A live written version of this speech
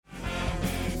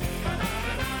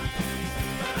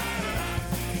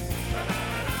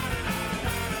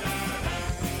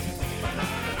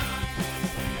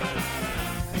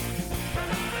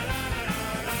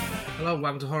Hello,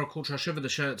 welcome to Horror Culture Shiver, the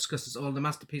show that discusses all the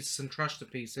masterpieces and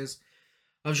trashpieces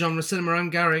of genre cinema. I'm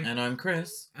Gary. And I'm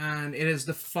Chris. And it is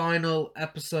the final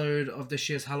episode of this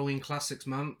year's Halloween Classics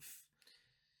month.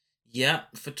 Yeah,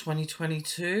 for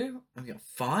 2022. We got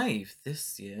 5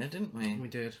 this year, didn't we? We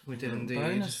did indeed.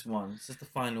 Bonus one. This is the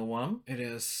final one. It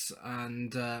is.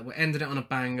 And we're ending it on a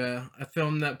banger. A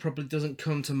film that probably doesn't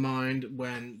come to mind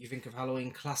when you think of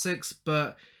Halloween Classics,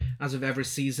 but as with every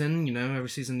season, every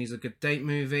season needs a good date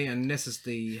movie, and this is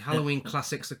the Halloween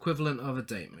Classics equivalent of a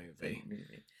date movie.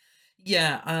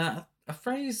 Yeah, a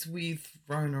phrase we've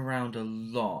thrown around a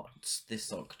lot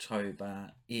this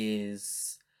October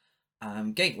is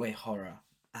gateway horror,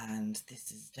 and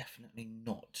this is definitely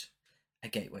not a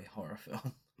gateway horror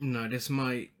film. No, this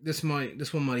one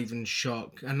might even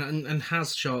shock and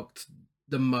has shocked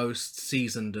the most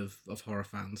seasoned of horror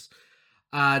fans.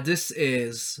 This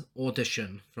is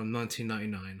Audition from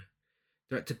 1999,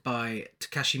 directed by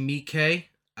Takashi Miike,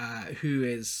 who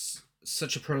is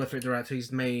such a prolific director.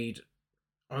 He's made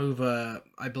over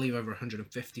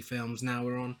 150 films now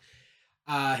we're on.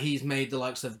 He's made the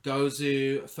likes of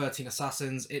Gozu, 13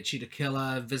 Assassins, Ichi the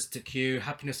Killer, Visitor Q,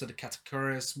 Happiness of the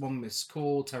Katakuri's, One Miss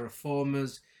Call,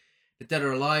 Terraformers, the Dead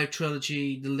or Alive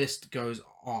trilogy. The list goes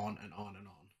on and on and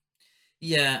on.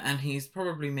 Yeah, and he's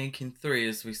probably making 3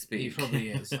 as we speak. He probably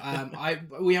is.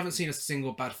 We haven't seen a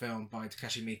single bad film by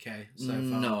Takashi Miike so far.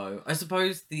 No, I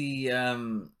suppose the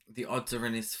odds are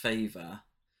in his favour.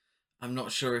 I'm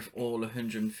not sure if all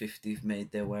 150 have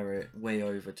made their way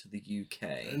over to the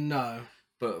UK. No.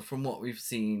 But from what we've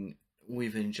seen,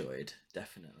 we've enjoyed,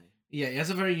 definitely. Yeah, he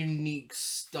has a very unique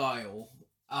style,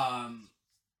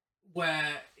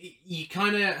 where you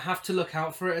kind of have to look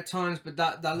out for it at times, but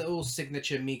that little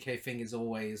signature Miike thing is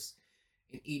always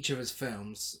in each of his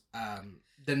films.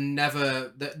 They're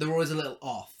always a little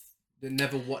off. They're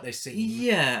never what they seem.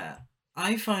 Yeah.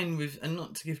 I find and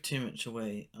not to give too much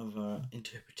away of our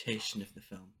interpretation of the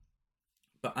film,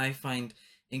 but I find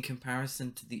in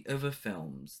comparison to the other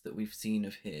films that we've seen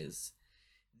of his,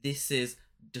 this is,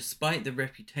 despite the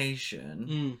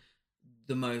reputation,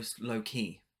 the most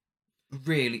low-key.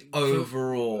 Really,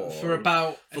 overall. For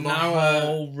about an hour.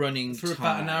 Whole running for time.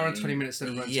 about an hour and 20 minutes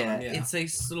of the runtime. Yeah, it's a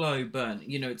slow burn.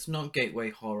 It's not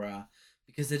gateway horror,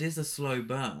 because it is a slow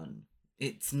burn.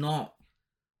 It's not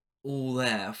all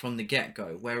there from the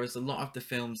get-go, whereas a lot of the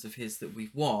films of his that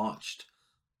we've watched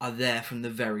are there from the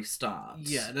very start.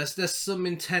 Yeah, there's some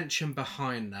intention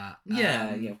behind that.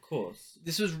 Yeah, of course.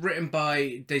 This was written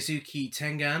by Daisuke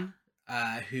Tengan,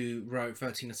 who wrote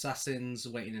 13 Assassins,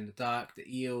 Waiting in the Dark,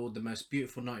 The Eel, The Most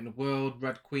Beautiful Night in the World,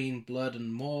 Red Queen, Blood,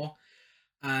 and more.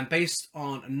 And based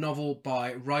on a novel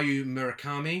by Ryu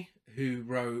Murakami, who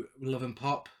wrote Love and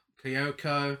Pop,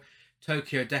 Kyoko,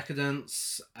 Tokyo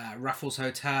Decadence, Raffles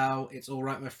Hotel, It's All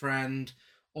Right, My Friend,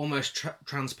 Almost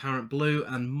Transparent Blue,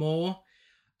 and more.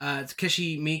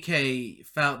 Takashi Miike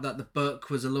felt that the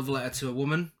book was a love letter to a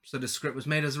woman, so the script was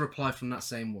made as a reply from that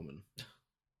same woman.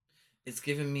 It's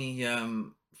given me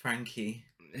Frankie.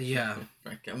 Yeah.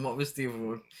 Frankie. And what was the other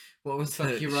one? What was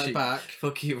Fuck You Right Back.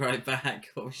 Fuck You Right Back.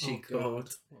 What was she called?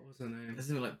 God. What was her name?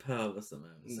 Isn't it like Pearl or something?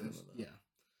 Yeah.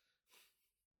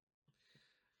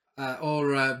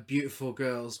 Or Beautiful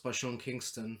Girls by Sean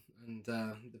Kingston, and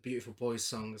the Beautiful Boys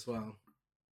song as well.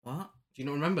 What? Do you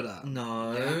not remember that?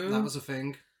 No. Yeah, that was a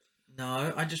thing.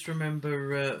 No, I just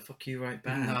remember Fuck You Right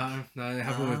Back. No, they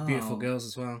have one with Beautiful Girls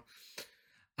as well.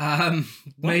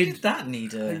 Why did that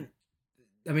need a...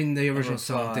 I mean, the original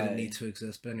song didn't need to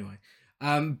exist, but anyway.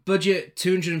 Budget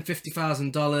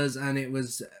 $250,000, and it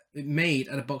made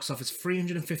at a box office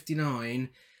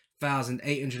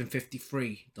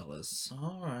 $359,853.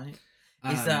 All right.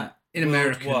 Is that in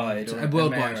America?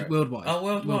 Worldwide. Worldwide. Oh,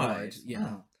 worldwide.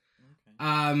 Yeah. Oh,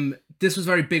 okay. This was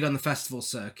very big on the festival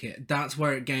circuit. That's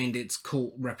where it gained its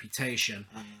cult reputation.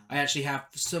 I actually have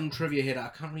some trivia here that I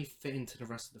can't really fit into the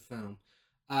rest of the film.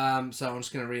 So I'm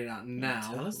just going to read it out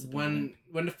now. When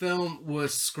the film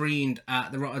was screened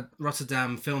at the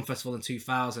Rotterdam Film Festival in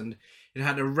 2000, it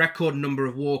had a record number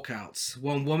of walkouts.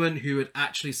 One woman who had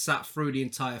actually sat through the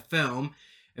entire film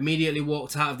immediately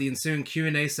walked out of the ensuing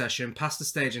Q&A session, past the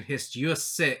stage, and hissed, "You are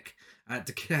sick," at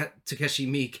Takashi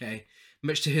Miike,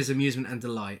 much to his amusement and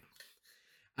delight.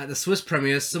 At the Swiss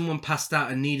premiere, someone passed out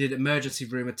and needed emergency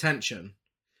room attention.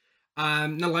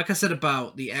 Now, like I said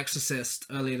about The Exorcist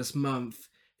earlier this month,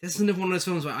 this is another one of those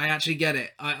films where I actually get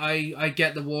it. I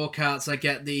get the walkouts, I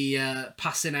get the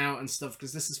passing out and stuff,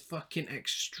 because this is fucking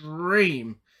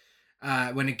extreme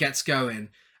when it gets going.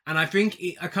 And I think,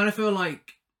 I kind of feel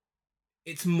like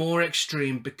it's more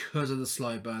extreme because of the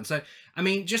slow burn. So, I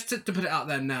mean, just to put it out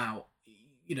there now,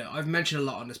 I've mentioned a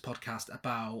lot on this podcast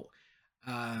about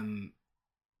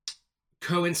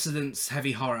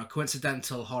coincidence-heavy horror,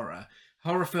 coincidental horror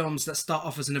films that start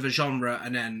off as another genre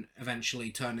and then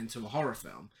eventually turn into a horror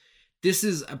film. This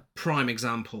is a prime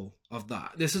example of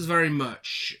that. This is very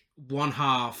much one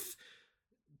half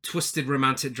twisted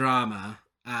romantic drama,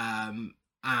 and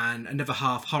another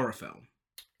half horror film.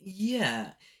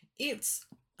 Yeah, it's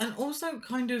and also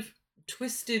kind of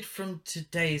twisted from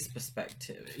today's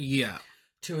perspective. Yeah,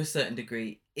 to a certain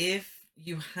degree. If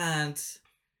you had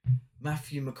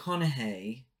Matthew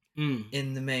McConaughey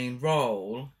in the main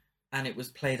role and it was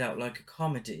played out like a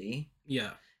comedy,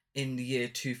 in the year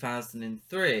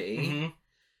 2003,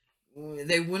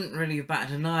 they wouldn't really have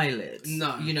batted an eyelid.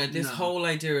 No, this whole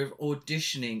idea of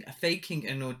faking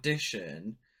an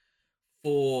audition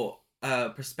for a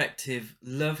prospective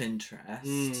love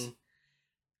interest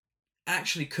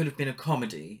actually could have been a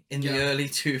comedy in the early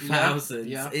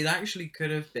 2000s. It actually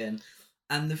could have been.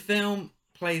 And the film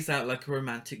plays out like a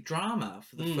romantic drama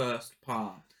for the first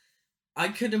part. I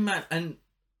could imagine, and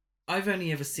I've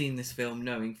only ever seen this film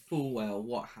knowing full well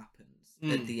what happens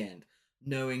at the end.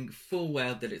 Knowing full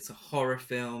well that it's a horror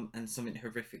film and something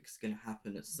horrific is going to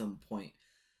happen at some point.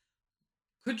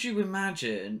 Could you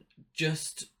imagine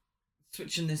just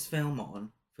switching this film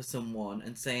on for someone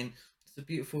and saying, it's a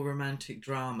beautiful romantic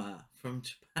drama from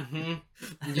Japan,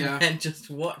 and just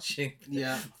watching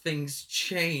things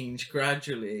change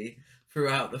gradually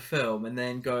throughout the film and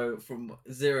then go from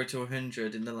 0 to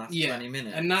 100 in the last 20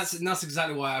 minutes. And that's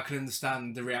exactly why I can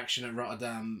understand the reaction at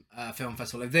Rotterdam Film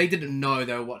Festival. If they didn't know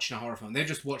they were watching a horror film, they're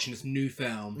just watching this new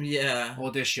film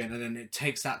audition, and then it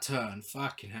takes that turn.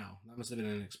 Fucking hell, that must have been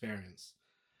an experience.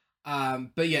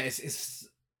 But yeah, it's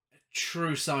a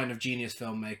true sign of genius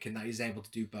filmmaking that he's able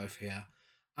to do both here.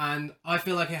 And I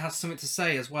feel like it has something to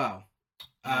say as well.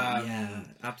 Yeah,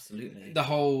 absolutely. The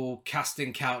whole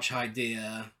casting couch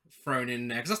idea thrown in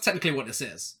there, because that's technically what this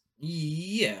is.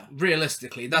 Yeah.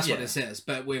 Realistically, that's what this is,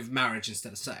 but with marriage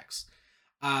instead of sex.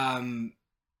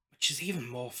 Which is even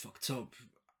more fucked up,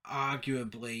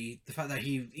 arguably. The fact that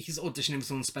he's auditioning for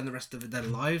someone to spend the rest of their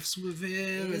lives with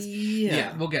him.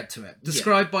 Yeah, we'll get to it.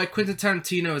 Described by Quentin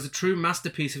Tarantino as a true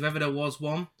masterpiece if ever there was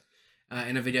one,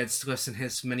 in a video discussing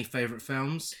his many favourite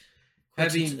films.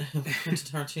 Quentin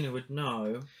Tarantino would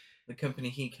know the company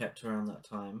he kept around that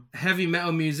time. Heavy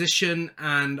metal musician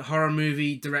and horror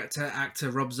movie director,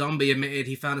 actor Rob Zombie admitted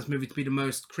he found this movie to be the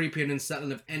most creepy and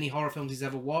unsettling of any horror films he's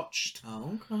ever watched.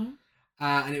 Oh, okay.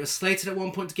 And it was slated at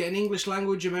one point to get an English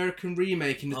language American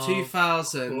remake in the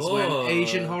 2000s when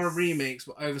Asian horror remakes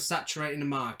were oversaturating the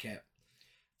market.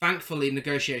 Thankfully,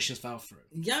 negotiations fell through.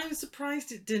 Yeah, I'm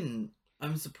surprised it didn't.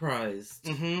 I'm surprised.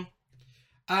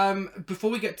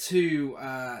 Before we get to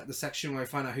the section where we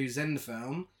find out who's in the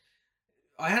film,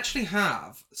 I actually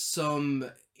have some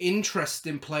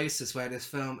interesting places where this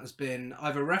film has been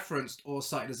either referenced or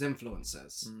cited as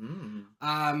influences.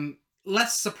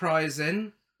 Less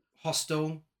surprising,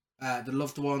 Hostel, The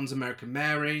Loved Ones, American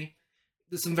Mary.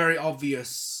 There's some very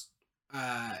obvious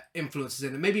influences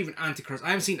in it. Maybe even Antichrist. I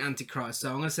haven't seen Antichrist, so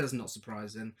I'm going to say that's not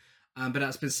surprising. But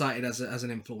that's been cited as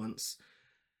an influence.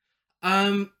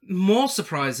 More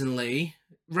surprisingly,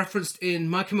 referenced in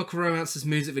My Chemical Romance's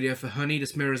music video for Honey,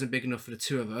 This Mirror Isn't Big Enough for the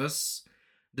Two of Us,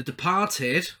 The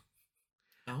Departed,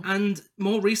 and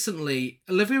more recently,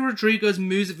 Olivia Rodrigo's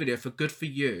music video for Good For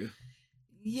You.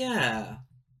 Yeah.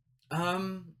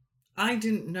 I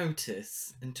didn't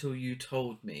notice until you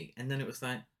told me, and then it was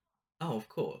like, oh, of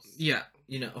course. Yeah.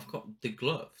 I've got the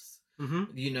gloves.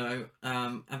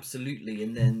 Absolutely.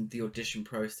 And then the audition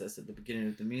process at the beginning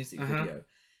of the music video.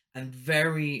 And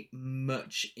very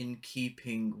much in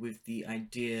keeping with the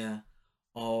idea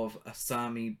of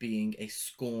Asami being a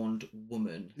scorned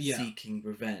woman seeking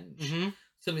revenge.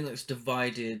 Something that's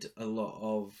divided a lot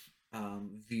of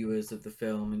viewers of the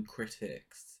film and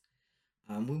critics.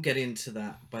 We'll get into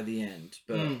that by the end,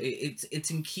 but it's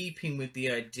in keeping with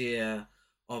the idea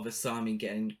of Asami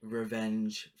getting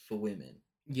revenge for women.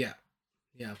 Yeah,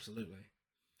 absolutely.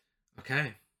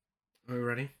 Okay, are we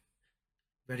ready?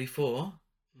 Ready for?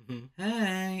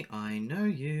 Hey, I know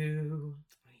you.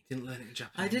 You didn't learn it in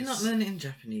Japanese. I did not learn it in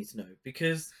Japanese, no,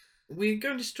 because we're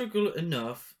going to struggle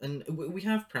enough, and we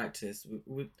have practice.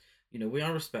 We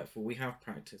are respectful. We have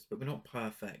practice, but we're not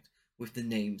perfect with the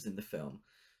names in the film.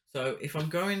 So if I'm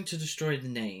going to destroy the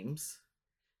names,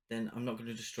 then I'm not going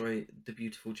to destroy the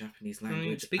beautiful Japanese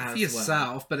language. Speak for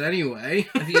yourself, but anyway.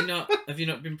 Have you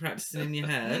not been practicing in your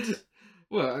head?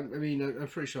 Well, I mean, I'm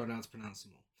pretty sure I know how to pronounce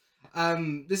them all.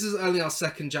 This is only our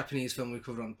second Japanese film we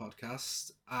covered on the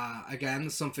podcast. Again,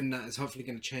 something that is hopefully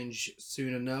going to change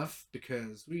soon enough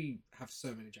because we have so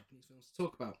many Japanese films to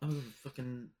talk about. I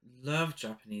fucking love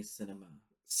Japanese cinema.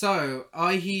 So,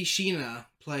 Aihi Shina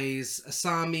plays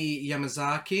Asami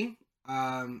Yamazaki.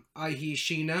 Aihi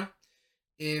Shina,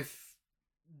 if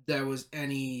there was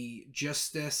any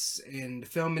justice in the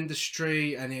film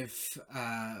industry and if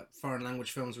foreign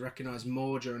language films were recognised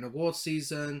more during award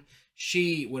season,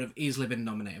 she would have easily been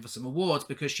nominated for some awards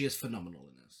because she is phenomenal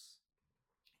in this.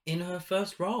 In her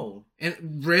first role.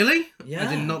 Really? Yeah.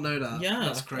 I did not know that. Yeah.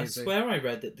 That's crazy. I swear I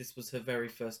read that this was her very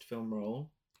first film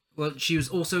role. Well, she was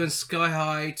also in Sky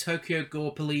High, Tokyo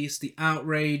Gore Police, The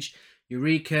Outrage,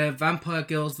 Eureka, Vampire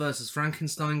Girls vs.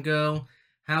 Frankenstein Girl,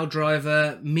 Hell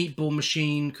Driver, Meatball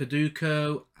Machine,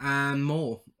 Kaduko, and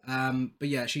more. But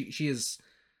yeah, she is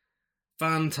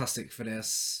fantastic for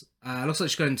this. Looks like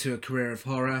she's going into a career of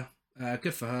horror.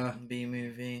 Good for her.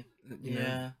 B-movie. You know.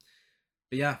 Yeah.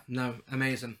 But yeah, no,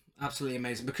 amazing. Absolutely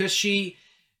amazing. Because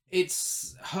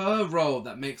it's her role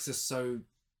that makes this so...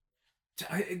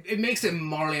 It makes it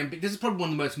morally... This is probably one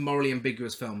of the most morally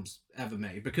ambiguous films ever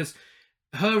made. Because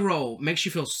her role makes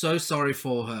you feel so sorry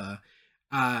for her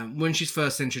when she's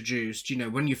first introduced, you know,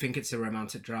 when you think it's a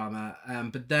romantic drama.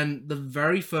 But then the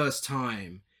very first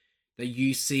time that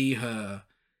you see her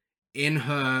in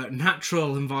her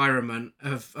natural environment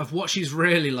of what she's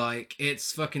really like,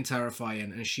 it's fucking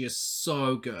terrifying, and she is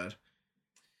so good.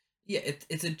 Yeah,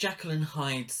 it's a Jekyll and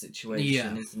Hyde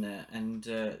situation, isn't it?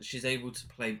 And she's able to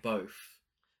play both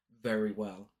very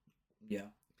well. Yeah.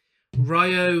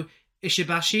 Ryo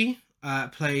Ishibashi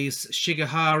plays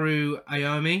Shigeharu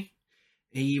Aomi.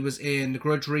 He was in the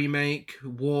Grudge remake,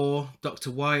 War, Dr.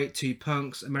 White, Two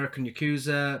Punks, American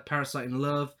Yakuza, Parasite in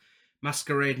Love,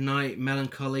 Masquerade Night,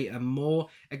 Melancholy, and more.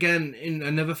 Again, in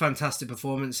another fantastic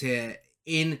performance here.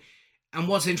 And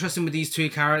what's interesting with these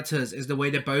two characters is the way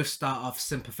they both start off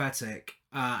sympathetic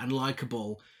and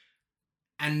likable,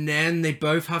 and then they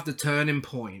both have the turning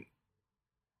point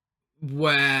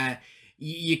where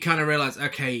you kind of realize,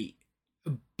 okay,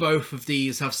 both of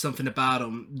these have something about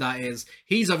them that is,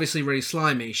 he's obviously really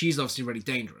slimy, she's obviously really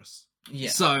dangerous. Yeah.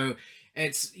 So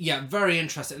it's, yeah, very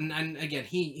interesting. And again,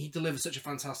 he delivers such a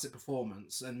fantastic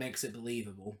performance and makes it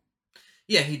believable.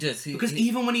 Yeah, he does. Because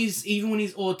even when he's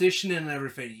auditioning and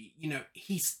everything, you know,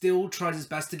 he still tries his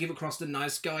best to give across the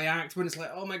nice guy act when it's like,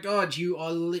 oh my god, you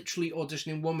are literally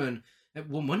auditioning woman.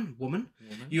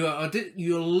 You are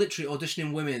literally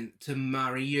auditioning women to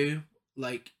marry you,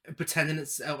 like pretending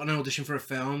it's an audition for a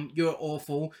film. You're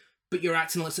awful, but you're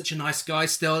acting like such a nice guy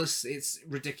still. It's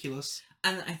ridiculous.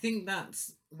 And I think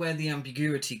that's where the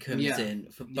ambiguity comes in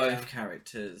for both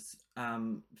characters.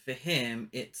 For him,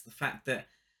 it's the fact that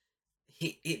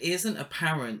it isn't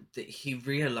apparent that he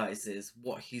realizes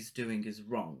what he's doing is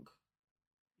wrong.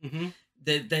 Mm-hmm.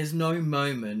 There's no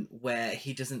moment where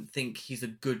he doesn't think he's a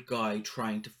good guy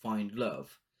trying to find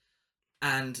love.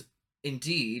 And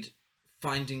indeed,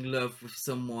 finding love with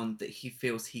someone that he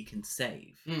feels he can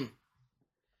save. Mm.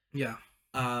 Yeah.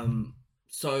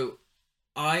 So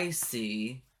I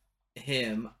see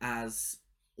him as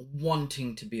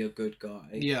wanting to be a good guy.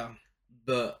 Yeah.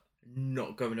 But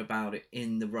not going about it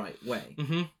in the right way.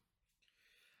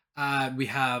 Mm-hmm. We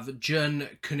have Jun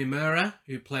Kunimura,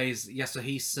 who plays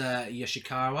Yasuhisa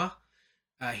Yoshikawa.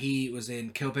 He was in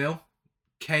Kill Bill,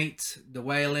 Kate, The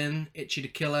Wailing, Ichi the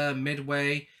Killer,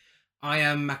 Midway, I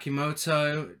Am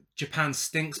Makimoto, Japan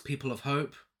Stinks, People of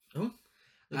Hope,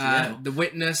 The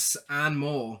Witness, and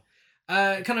more.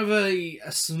 Kind of a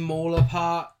smaller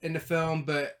part in the film,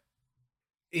 but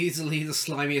easily the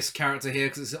slimiest character here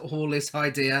because it's all his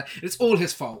idea. It's all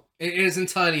his fault. It is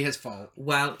entirely his fault.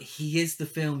 Well, he is the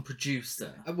film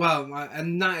producer. Well,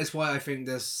 and that is why I think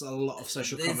there's a lot of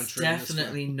social commentary. There's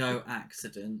definitely no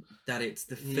accident that it's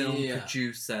the film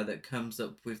producer that comes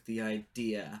up with the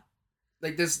idea.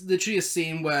 Like, there's literally a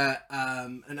scene where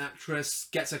an actress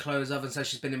gets her clothes off and says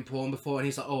she's been in porn before, and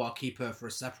he's like, oh, I'll keep her for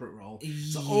a separate role.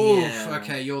 So,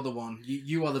 okay, you're the one.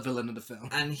 You are the villain of the film.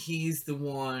 And he's the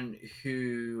one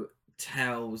who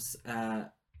tells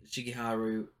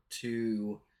Shigeharu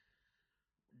to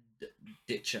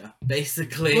ditch her,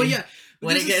 basically. Well, yeah.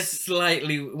 When it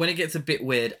gets a bit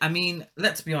weird. I mean,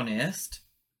 let's be honest,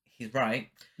 he's right.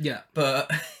 Yeah.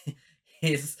 But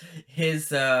his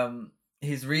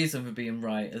reason for being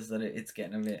right is that it's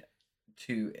getting a bit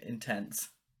too intense.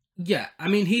 Yeah, I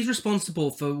mean, he's responsible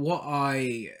for what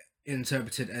I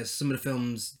interpreted as some of the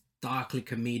film's darkly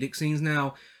comedic scenes.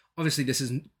 Now, obviously, this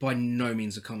is by no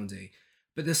means a comedy,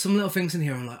 but there's some little things in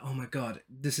here I'm like, oh my god,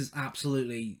 this is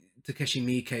absolutely Takeshi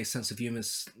Miike's sense of humor,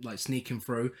 like, sneaking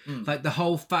through. Like, the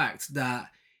whole fact that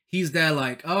he's there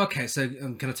like, oh, okay, so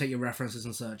I'm going to take your references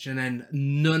and such, and then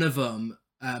none of them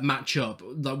match up.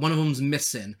 Like, one of them's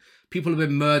missing. People have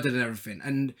been murdered and everything.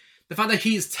 And the fact that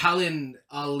he's telling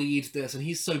our lead this and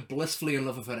he's so blissfully in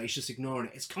love with her that he's just ignoring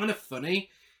it. It's kind of funny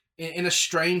in a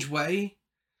strange way.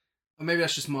 Or maybe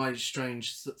that's just my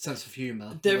strange sense of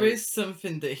humour. There is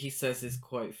something that he says is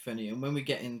quite funny, and when we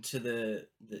get into the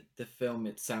film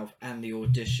itself and the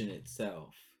audition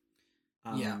itself,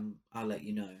 I'll let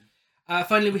you know.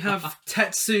 Finally, we have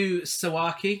Tetsu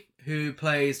Sawaki, who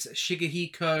plays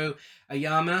Shigehiko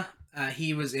Ayama.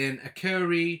 He was in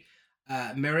Akuri,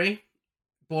 Miri,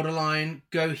 Borderline,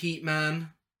 Go Heat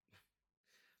Man,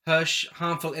 Hush,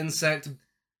 Harmful Insect,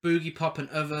 Boogie Pop and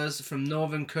others, From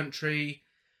Northern Country,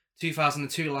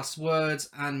 2002 Last Words,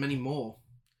 and many more.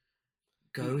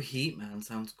 Go Heat Man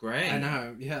sounds great. I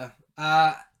know, yeah.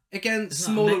 Again, Isn't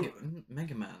smaller...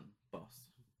 Mega Man boss.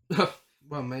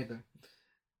 Well, maybe.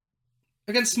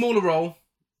 Again, smaller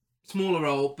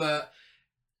role, but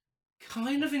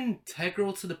kind of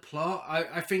integral to the plot.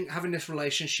 I think having this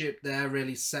relationship there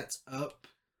really sets up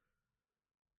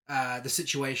the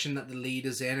situation that the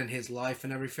leader's in and his life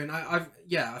and everything. I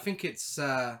think it's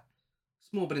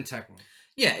small but integral.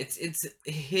 Yeah, it's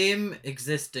him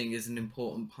existing is an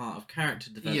important part of character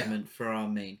development for our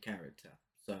main character.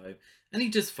 So, and he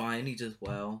does fine, he does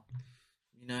well,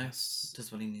 does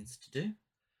what he needs to do.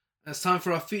 It's time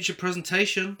for our feature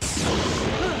presentation.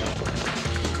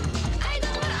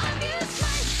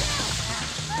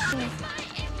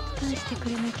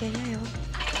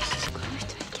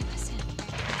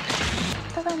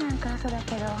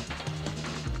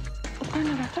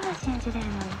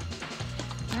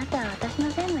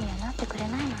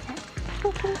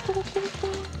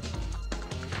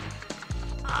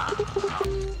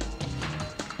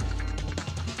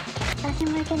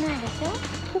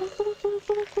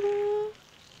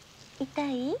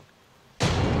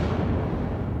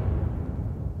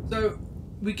 So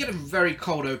we get a very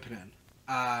cold opening,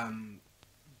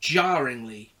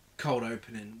 jarringly cold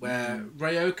opening, where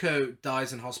Ryoko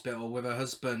dies in hospital with her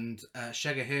husband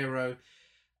Shigehiro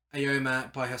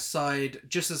Ayoma by her side,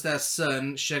 just as their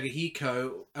son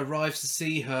Shigehiko arrives to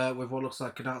see her with what looks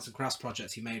like an arts and crafts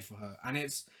project he made for her. And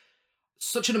it's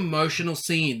such an emotional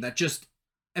scene that just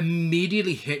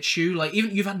immediately hits you. Like,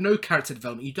 even you've had no character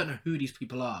development, you don't know who these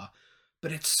people are,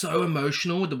 but it's so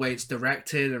emotional the way it's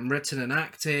directed and written and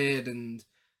acted, and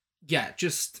yeah,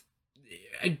 just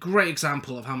a great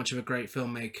example of how much of a great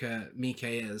filmmaker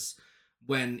Miike is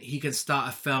when he can start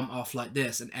a film off like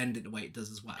this and end it the way it does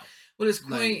as well. Well, it's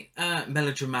quite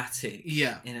melodramatic,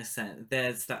 yeah, in a sense.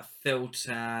 There's that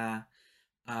filter.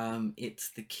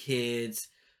 It's the kid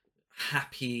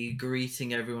happy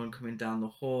greeting everyone coming down the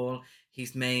hall.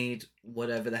 He's made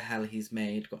whatever the hell he's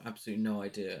made. Got absolutely no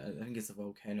idea. I think it's a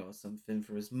volcano or something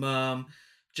for his mum,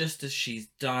 just as she's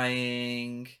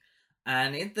dying.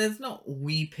 And there's not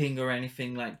weeping or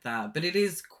anything like that, but it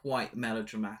is quite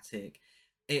melodramatic.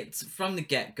 It's from the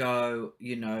get-go,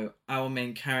 our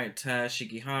main character,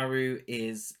 Shigeharu,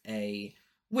 is a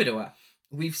widower.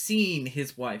 We've seen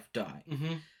his wife die.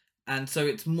 Mm-hmm. And so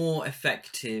it's more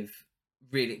effective,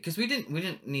 really, because we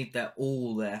didn't need their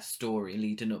story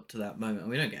leading up to that moment.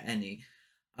 We don't get any.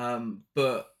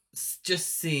 But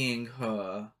just seeing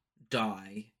her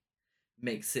die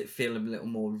makes it feel a little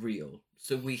more real.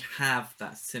 So we have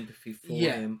that sympathy for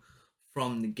him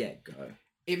from the get-go.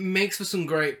 It makes for some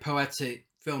great poetic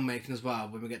filmmaking as well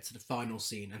when we get to the final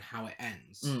scene and how it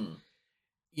ends. Him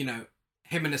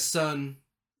and his son,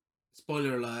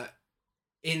 spoiler alert,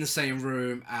 in the same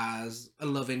room as a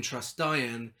love interest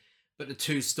dying, but the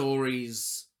two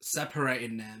stories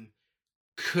separating them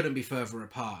couldn't be further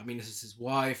apart. I mean, this is his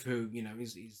wife who,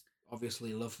 he's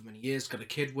obviously loved for many years, got a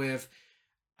kid with,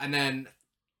 and then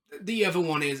the other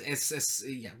one is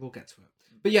we'll get to it.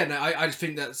 But yeah, no, I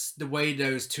think that's the way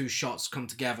those two shots come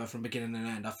together from beginning and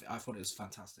end. I thought it was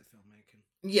fantastic filmmaking.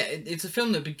 Yeah, it's a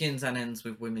film that begins and ends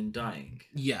with women dying.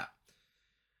 Yeah.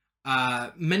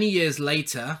 Many years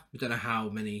later, we don't know how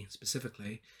many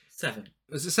specifically. 7.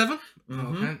 Was it 7?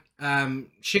 Mm-hmm. Okay.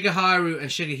 Shigeharu and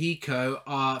Shigehiko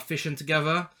are fishing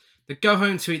together. They go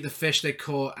home to eat the fish they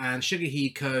caught, and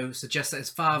Shigehiko suggests that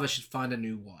his father should find a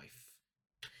new wife.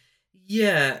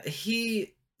 Yeah,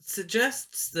 he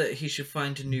suggests that he should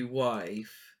find a new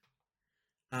wife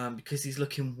because he's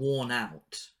looking worn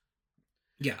out.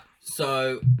 Yeah.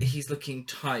 So he's looking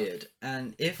tired,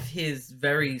 and if his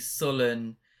very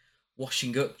sullen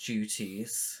washing up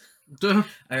duties are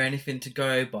anything to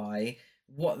go by,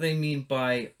 what they mean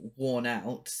by worn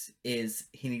out is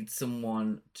he needs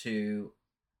someone to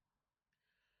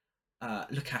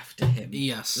look after him.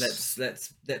 Yes.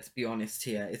 Let's be honest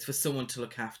here. It's for someone to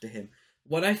look after him.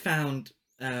 What I found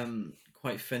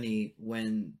quite funny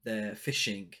when they're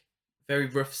fishing, very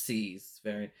rough seas,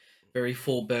 very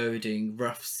foreboding,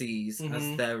 rough seas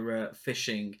as they're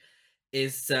fishing,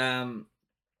 is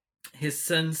his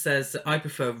son says, "I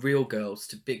prefer real girls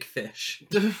to big fish,"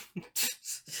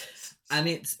 and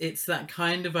it's that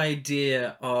kind of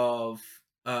idea of,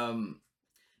 and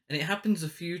it happens a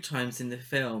few times in the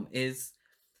film, is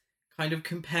kind of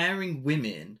comparing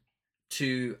women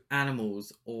to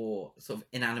animals or sort of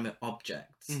inanimate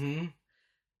objects.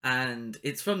 And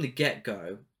it's from the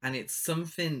get-go, and it's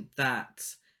something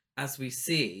that, as we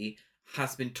see,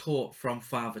 has been taught from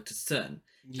father to son.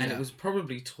 Yeah. And it was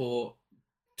probably taught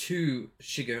to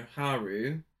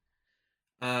Shigeharu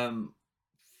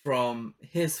from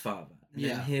his father, and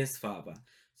then his father.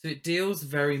 So it deals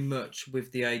very much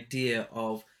with the idea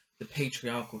of the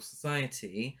patriarchal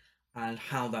society and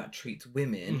how that treats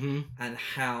women, and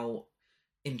how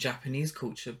in Japanese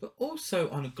culture, but also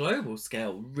on a global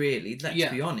scale, really,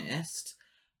 let's be honest,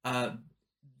 the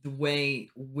way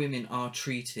women are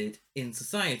treated in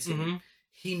society.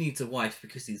 He needs a wife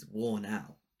because he's worn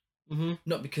out.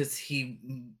 Not because he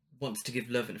wants to give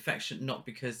love and affection, not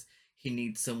because he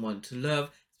needs someone to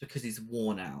love, it's because he's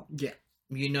worn out. Yeah.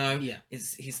 You know? Yeah.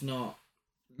 He's not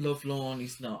lovelorn,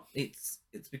 he's not, it's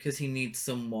because he needs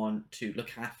someone to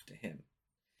look after him.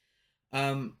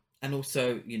 And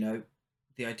also, you know,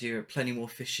 the idea of plenty more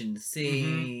fish in the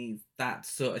sea, that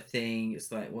sort of thing.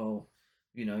 It's like, well,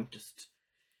 you know, just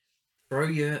throw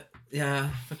your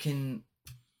fucking,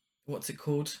 what's it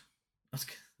called?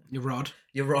 Your rod.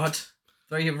 Your rod.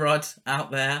 Throw your rod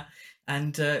out there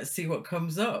and see what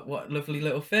comes up. What lovely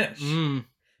little fish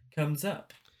comes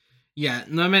up. Yeah,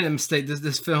 no, I made a mistake.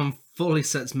 This film fully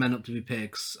sets men up to be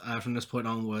pigs from this point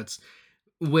onwards.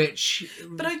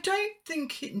 But I don't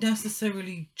think it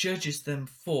necessarily judges them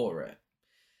for it.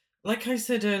 Like I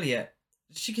said earlier,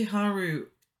 Shigeharu,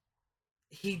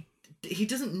 he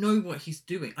doesn't know what he's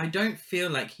doing. I don't feel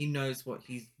like he knows what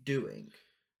he's doing.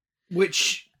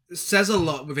 Which says a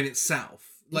lot within itself.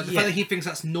 Like, the fact that he thinks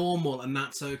that's normal and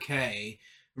that's okay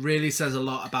really says a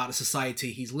lot about the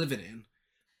society he's living in.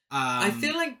 I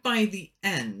feel like by the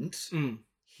end,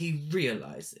 he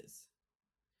realises.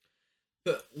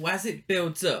 But as it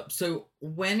builds up, so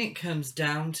when it comes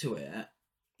down to it,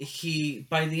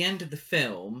 by the end of the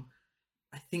film,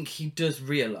 I think he does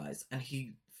realise, and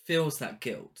he feels that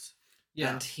guilt.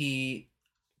 Yeah. And he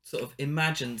sort of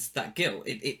imagines that guilt.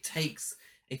 It takes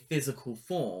a physical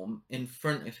form in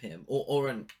front of him, or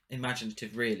an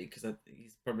imaginative, really, because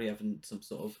he's probably having some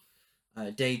sort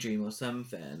of daydream or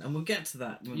something. And we'll get to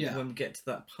that when we get to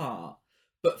that part.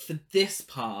 But for this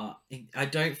part, I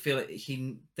don't feel like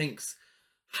he thinks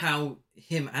how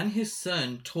him and his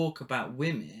son talk about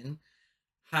women,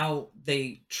 how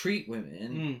they treat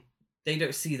women, they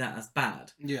don't see that as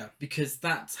bad. Yeah. Because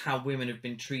that's how women have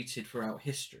been treated throughout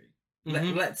history.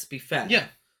 Let's be fair. Yeah.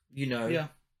 You know. Yeah.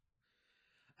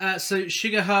 So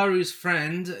Shigeharu's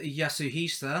friend,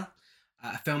 Yasuhisa,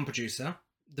 a film producer,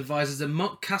 devises a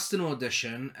mock casting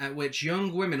audition at which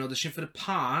young women audition for the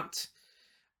part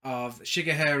of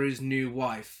Shigeharu's new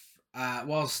wife.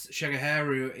 Whilst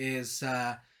Shigeharu is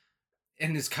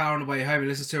in his car on the way home, he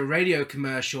listens to a radio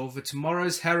commercial for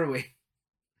Tomorrow's Heroine.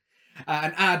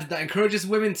 An ad that encourages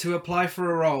women to apply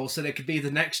for a role so they could be the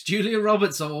next Julia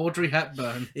Roberts or Audrey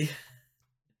Hepburn. Yeah.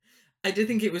 I did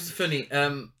think it was funny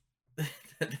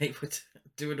that they would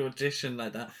do an audition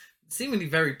like that. Seemingly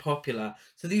very popular.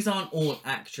 So these aren't all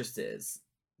actresses.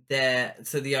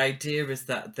 So the idea is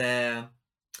that they're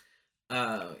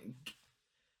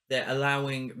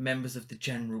allowing members of the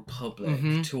general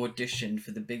public to audition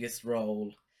for the biggest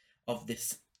role of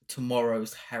this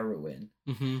Tomorrow's Heroine.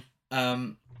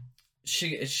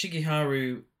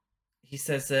 Shigeharu, he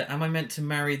says, am I meant to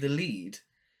marry the lead?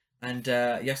 And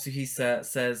Yasuhisa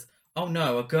says, oh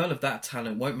no, a girl of that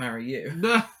talent won't marry you.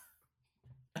 No.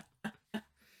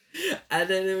 And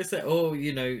then they were saying, oh,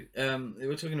 you know, they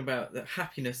were talking about the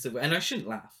happiness of, and I shouldn't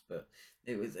laugh, but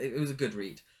it was a good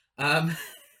read. And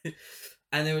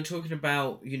they were talking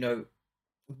about, you know,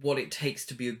 what it takes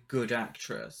to be a good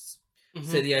actress.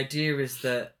 So the idea is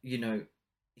that, you know,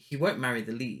 he won't marry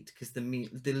the lead because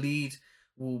the lead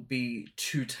will be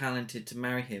too talented to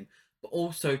marry him, but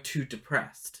also too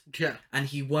depressed. Yeah. And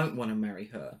he won't want to marry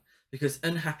her because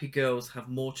unhappy girls have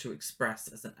more to express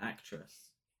as an actress.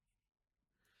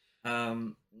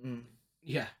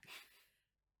 Yeah.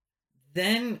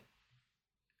 Then,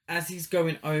 as he's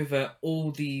going over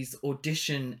all these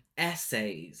audition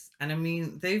essays, and I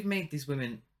mean, they've made these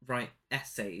women write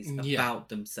essays about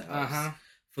themselves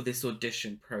for this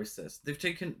audition process. They've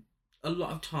taken a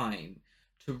lot of time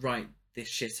to write this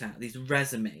shit out, these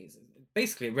resumes.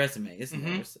 Basically a resume, isn't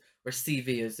it? Or a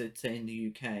CV, as it's in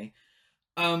the UK.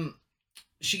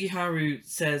 Shigeharu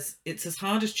says, "It's as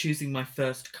hard as choosing my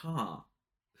first car."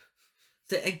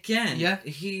 So again, Yeah.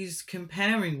 he's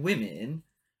comparing women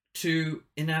to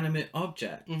inanimate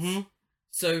objects. Mm-hmm.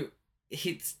 So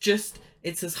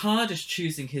it's as hard as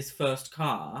choosing his first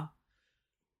car.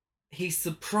 He's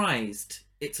surprised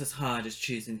it's as hard as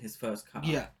choosing his first car.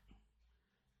 Yeah.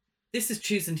 This is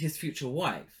choosing his future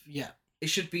wife. Yeah. It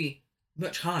should be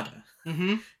much harder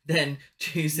Mm-hmm. than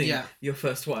choosing your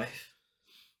first wife.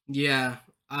 Yeah.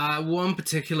 One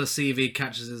particular CV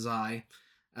catches his eye.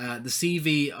 The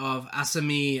CV of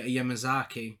Asami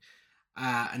Yamazaki.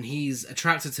 And he's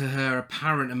attracted to her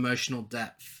apparent emotional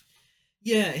depth.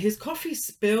 Yeah, his coffee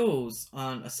spills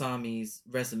on Asami's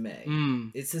resume.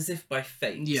 Mm. It's as if by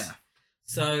fate. Yeah.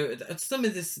 So some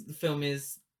of this film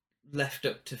is left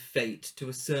up to fate to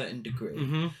a certain degree.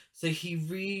 Mm-hmm. So he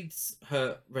reads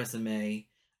her resume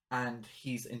and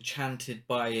he's enchanted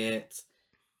by it.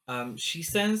 She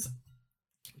says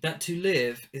that to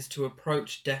live is to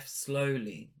approach death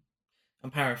slowly.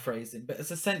 I'm paraphrasing, but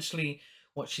it's essentially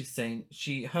what she's saying.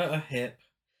 She hurt her hip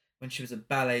when she was a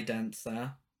ballet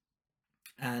dancer,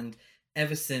 and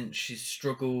ever since she's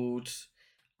struggled,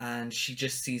 and she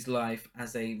just sees life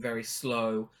as a very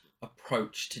slow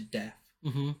approach to death.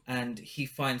 Mm-hmm. And he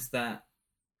finds that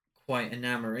quite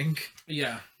enamoring.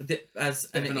 Yeah. As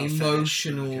an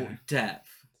emotional depth.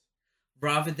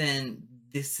 Rather than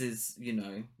this is,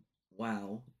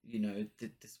 wow,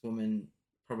 this woman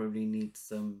probably needs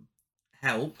some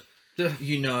help,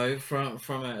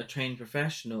 from a trained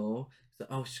professional.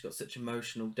 So, she's got such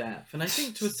emotional depth. And I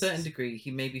think to a certain degree,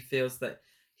 he maybe feels that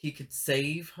he could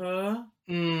save her,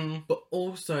 but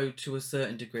also to a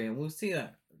certain degree, and we'll see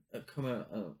that come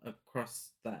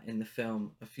across that in the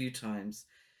film a few times,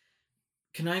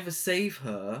 can either save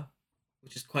her,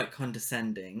 which is quite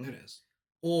condescending, It is,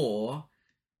 or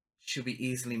she'll be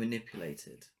easily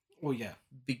manipulated. Oh yeah,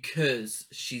 because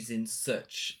she's in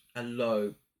such a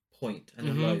low point and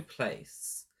a low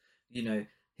place.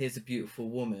 Here's a beautiful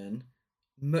woman,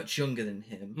 much younger than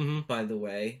him, by the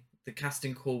way. The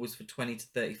casting call was for 20 to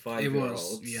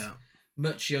 35-year-olds. Yeah.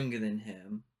 Much younger than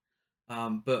him,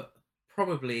 but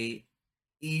probably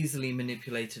easily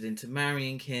manipulated into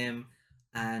marrying him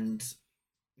and,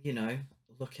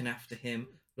 looking after him,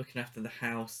 looking after the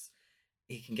house.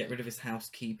 He can get rid of his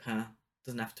housekeeper,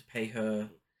 doesn't have to pay her.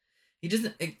 He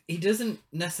doesn't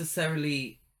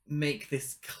necessarily make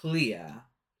this clear,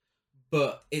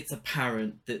 but it's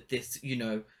apparent that this,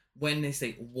 when they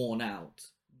say worn out,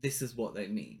 this is what they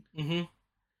mean.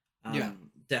 Yeah.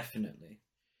 Definitely.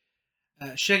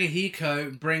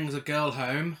 Shigehiko brings a girl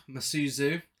home,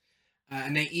 Masuzu,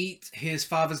 and they eat his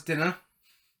father's dinner.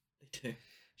 They do.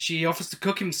 She offers to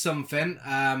cook him something,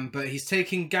 but he's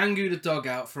taking Gangu the dog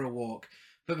out for a walk.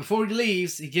 But before he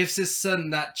leaves, he gives his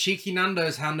son that cheeky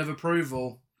Nando's hand of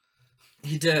approval.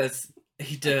 He does.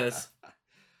 He does.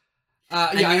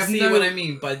 I see what I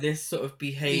mean by this sort of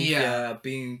behaviour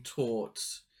being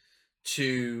taught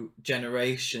to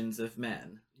generations of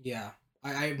men. Yeah.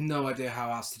 I have no idea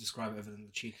how else to describe it other than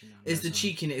the cheeky Nando's. It's the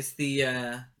cheekiness. It's the...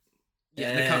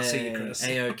 they can't see you, Chris.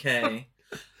 A-okay.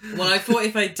 Well, I thought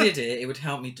if I did it would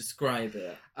help me describe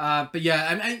it. But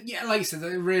yeah, and yeah, like you said,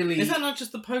 they really... Is that not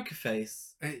just the poker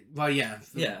face? Well, yeah.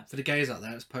 For the gays out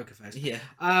there, it's poker face. Yeah.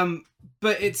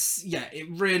 But it's... Yeah, it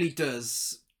really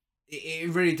does... It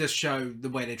really does show the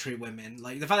way they treat women.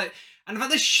 Like, the fact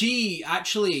that she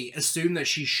actually assumed that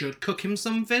she should cook him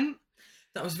something...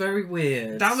 That was very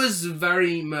weird. That was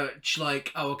very much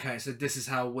like, oh, okay, so this is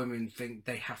how women think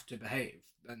they have to behave.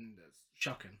 And it's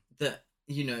shocking. That...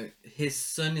 his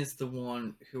son is the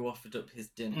one who offered up his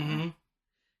dinner.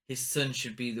 His son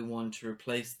should be the one to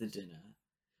replace the dinner.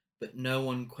 But no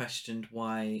one questioned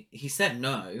why... He said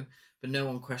no, but no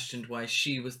one questioned why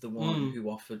she was the one who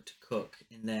offered to cook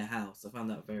in their house. I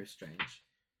found that very strange.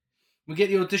 We get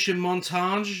the audition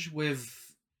montage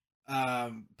with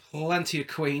plenty of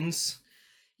queens.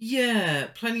 Yeah,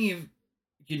 plenty of,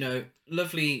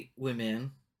 lovely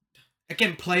women.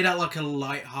 Again, played out like a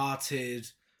light-hearted...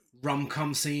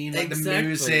 rom-com scene, like the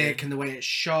music and the way it's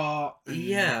shot.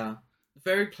 Yeah,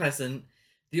 very pleasant.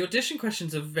 The audition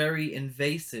questions are very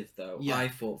invasive, though, I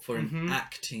thought, for an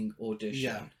acting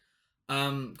audition.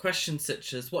 Questions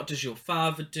such as, what does your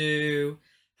father do?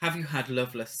 Have you had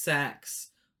loveless sex?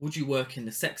 Would you work in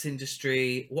the sex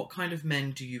industry? What kind of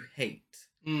men do you hate?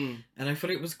 And I thought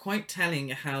it was quite telling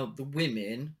how the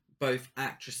women, both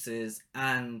actresses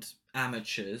and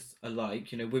amateurs alike,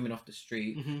 women off the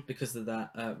street, because of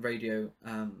that radio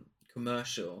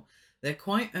commercial, they're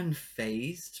quite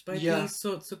unfazed by these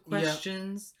sorts of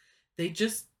questions. They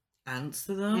just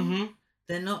answer them.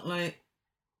 They're not like,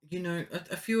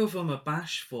 a few of them are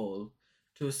bashful,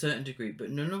 to a certain degree, but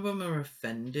none of them are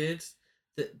offended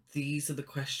that these are the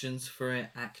questions for an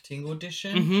acting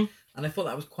audition. Mm-hmm. And I thought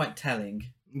that was quite telling.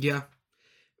 Yeah.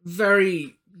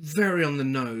 Very, very on the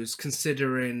nose,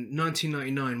 considering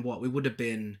 1999, what we would have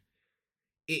been...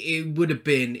 It would have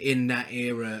been in that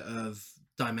era of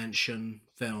Dimension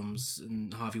films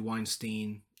and Harvey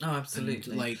Weinstein. Oh,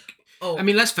 absolutely. And, like... Oh, I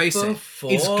mean, let's face it.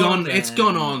 It's gone. then. It's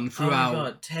gone on throughout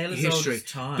God, tale as history. old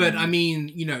as time. But I mean,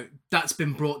 you know, that's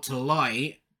been brought to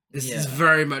light. This is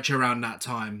very much around that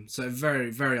time, so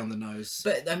very, very on the nose.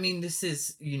 But I mean, this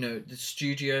is, you know, the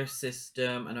studio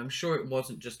system, and I'm sure it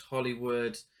wasn't just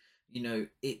Hollywood. You know,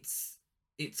 it's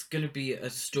going to be a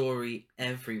story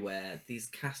everywhere. These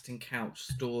casting couch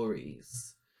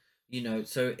stories, you know.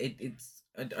 So it's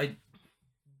I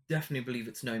definitely believe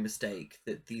it's no mistake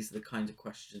that these are the kinds of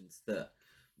questions that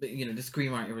you know the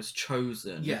screenwriter has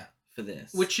chosen for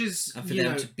this, which is and for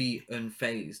them to be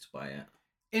unfazed by it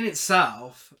in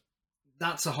itself.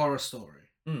 That's a horror story.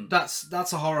 That's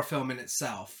a horror film in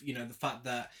itself. You know, the fact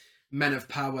that men of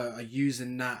power are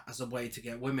using that as a way to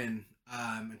get women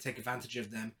and take advantage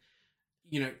of them.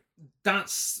 You know,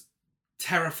 that's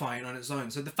terrifying on its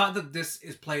own. So the fact that this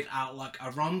is played out like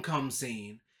a rom-com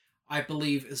scene, I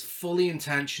believe is fully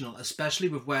intentional, especially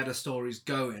with where the story's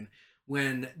going,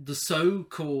 when the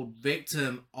so-called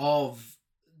victim of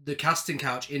the casting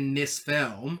couch in this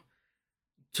film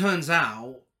turns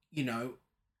out, you know,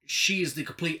 she is the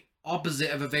complete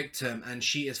opposite of a victim, and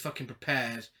she is fucking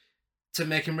prepared to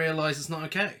make him realise it's not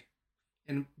okay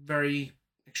in a very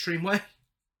extreme way.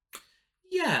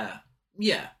 Yeah,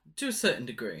 to a certain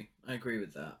degree. I agree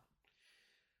with that.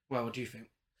 Well, what do you think?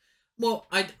 Well,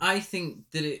 I think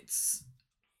that it's,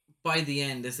 by the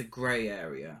end, there's a grey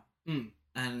area.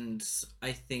 And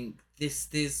I think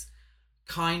this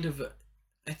kind of...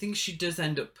 I think she does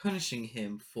end up punishing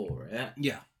him for it.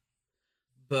 Yeah.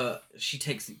 But she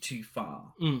takes it too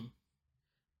far.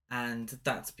 And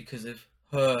that's because of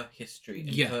her history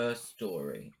and her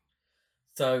story.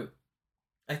 So,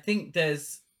 I think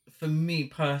there's, for me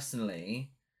personally...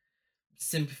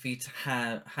 sympathy to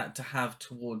have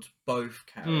towards both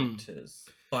characters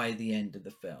by the end of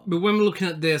the film. But when we're looking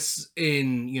at this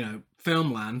in, you know,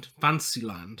 filmland,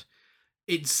 Fantasyland,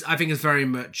 I think it's very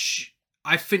much...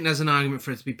 I think there's an argument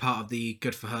for it to be part of the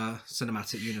Good for Her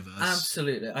cinematic universe.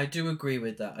 Absolutely. I do agree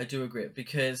with that. I do agree.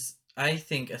 Because I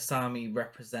think Asami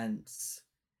represents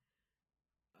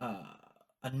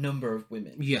a number of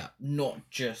women. Yeah.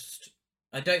 Not just...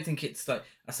 I don't think it's like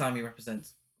Asami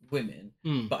represents women,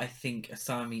 but I think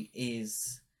Asami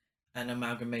is an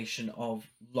amalgamation of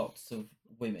lots of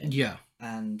women. Yeah.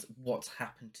 And what's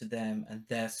happened to them and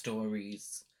their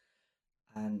stories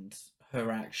and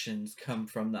her actions come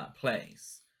from that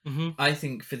place. I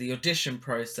think for the audition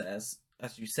process,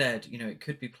 as you said, you know, it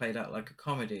could be played out like a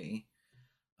comedy.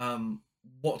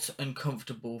 What's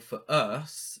uncomfortable for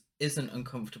us isn't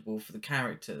uncomfortable for the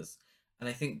characters. And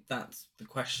I think that's the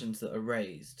questions that are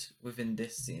raised within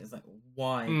this scene. It's like,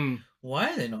 why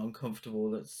are they not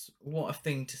uncomfortable? What a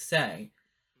thing to say.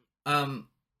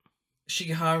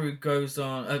 Shigeharu goes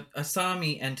on.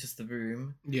 Asami enters the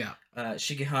room. Yeah.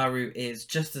 Shigeharu is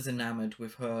just as enamored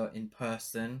with her in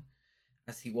person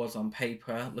as he was on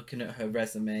paper, looking at her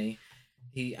resume.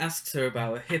 He asks her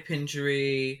about her hip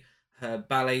injury, her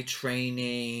ballet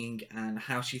training, and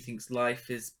how she thinks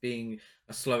life is being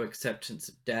a slow acceptance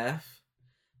of death.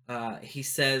 He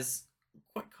says,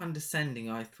 quite condescending,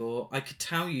 I thought, "I could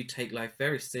tell you take life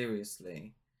very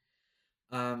seriously."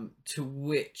 To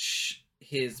which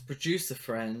his producer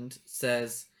friend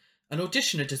says, "An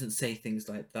auditioner doesn't say things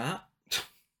like that."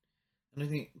 And I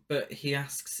think, but he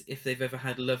asks if they've ever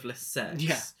had loveless sex.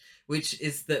 Yeah. Which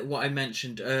is what I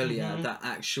mentioned earlier, that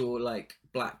actual, like,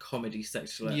 black comedy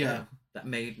section that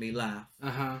made me laugh.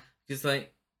 Because,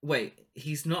 like, wait,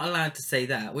 he's not allowed to say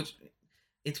that, which...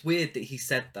 It's weird that he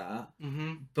said that,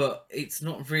 but it's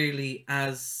not really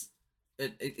as...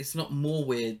 It's not more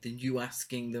weird than you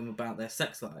asking them about their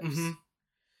sex lives. I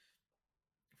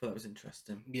thought that was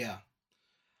interesting. Yeah.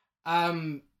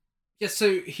 Yeah,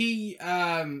 so he...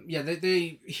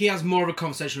 he has more of a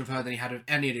conversation with her than he had with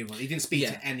any of the other ones. He didn't speak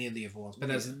to any of the other ones, but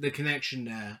there's the connection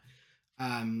there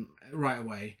right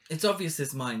away. It's obvious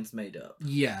his mind's made up.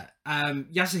 Yeah.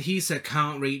 Yasuhisa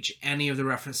can't reach any of the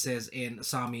references in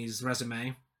Asami's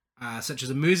resume, such as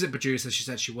a music producer she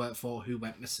said she worked for who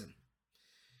went missing.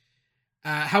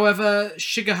 However,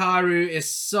 Shigeharu is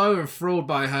so enthralled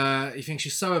by her. He thinks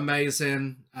she's so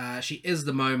amazing. She is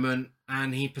the moment,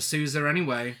 and he pursues her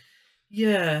anyway.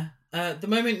 Yeah. The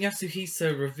moment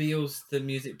Yasuhisa reveals the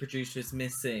music producer is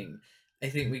missing, I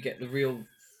think we get the real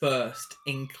first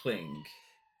inkling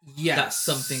Yes. that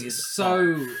something is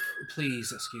so off.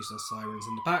 Please excuse those sirens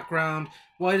in the background.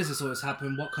 Why does this always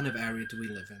happen? What kind of area do we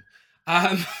live in?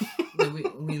 No,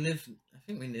 we live. I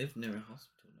think we live near a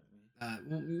hospital,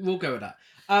 don't we? We'll go with that.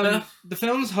 The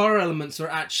film's horror elements are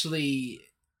actually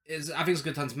I think it's a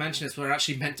good time to mention this. Were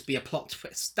actually meant to be a plot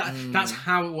twist. That's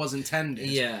how it was intended.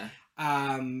 Yeah.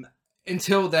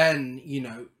 Until then, you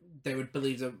know, they would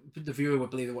believe the viewer would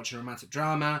believe they're watching a romantic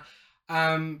drama.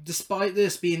 Despite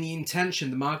this being the intention,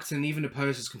 the marketing and even the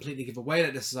posters completely give away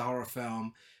that this is a horror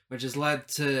film, which has led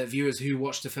to viewers who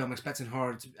watch the film expecting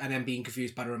horror and then being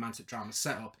confused by the romantic drama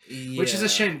setup. Yeah. Which is a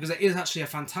shame, because there is actually a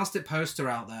fantastic poster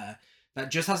out there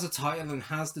that just has a title and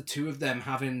has the two of them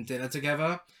having dinner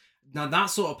together. Now, that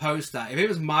sort of poster, if it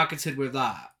was marketed with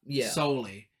that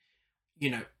solely, you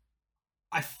know,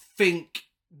 I think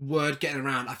word getting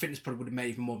around, I think this probably would have made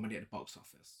even more money at the box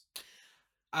office.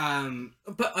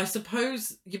 But I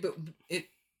suppose, but it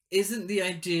isn't the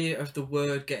idea of the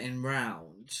word getting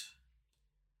round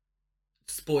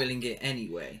spoiling it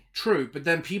anyway. True, but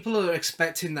then people are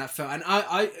expecting that film, and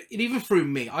it even threw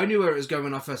me. I knew where it was going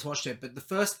when I first watched it, but the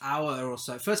first hour or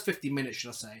so, first 50 minutes,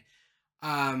 should I say,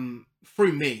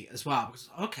 threw me as well, because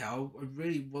okay, I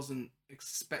really wasn't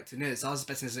expecting this. I was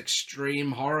expecting this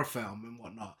extreme horror film and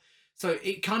whatnot. So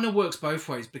it kind of works both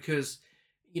ways, because,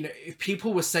 you know, if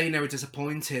people were saying they were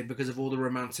disappointed because of all the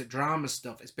romantic drama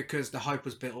stuff, it's because the hype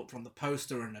was built up from the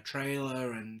poster and the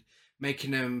trailer and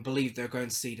making them believe they're going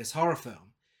to see this horror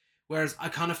film. Whereas I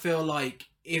kind of feel like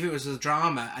if it was a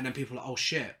drama and then people are like, oh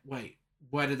shit, wait,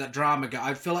 where did that drama go?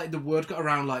 I feel like the word got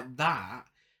around like that.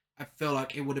 I feel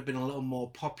like it would have been a little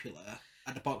more popular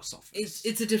at the box office.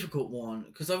 It's a difficult one,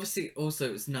 because obviously also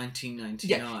it's 1999.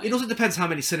 Yeah, it also depends how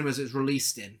many cinemas it's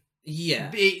released in.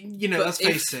 Yeah. You know, let's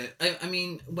face it. I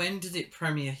mean, when did it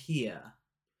premiere here?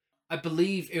 I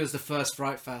believe it was the first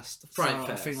Fright Fest. Fest.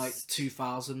 I think like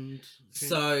 2000.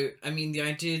 So, I mean, the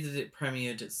idea that it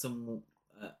premiered at some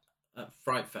at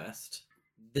Fright Fest,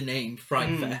 the name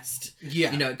Fright Fest, you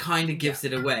know, it kind of gives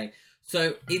it away.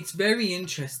 So it's very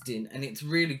interesting, and it's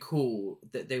really cool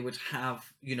that they would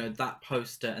have, you know, that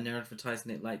poster and they're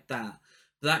advertising it like that.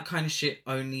 That kind of shit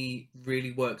only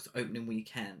really works opening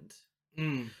weekend.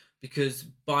 Because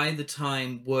by the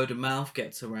time word of mouth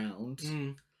gets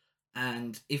around,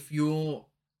 and it's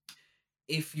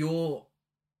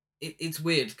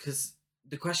weird, because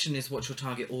the question is, what's your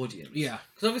target audience? Yeah.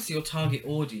 Because obviously your target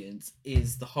audience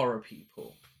is the horror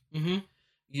people.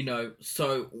 You know,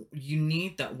 so you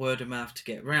need that word of mouth to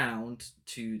get round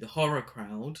to the horror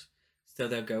crowd, so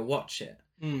they'll go watch it.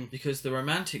 Because the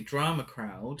romantic drama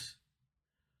crowd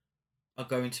are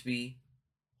going to be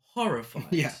horrified.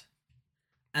 Yeah.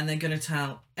 And they're going to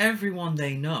tell everyone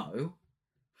they know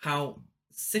how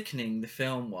sickening the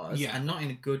film was, and not in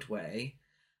a good way,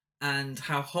 and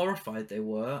how horrified they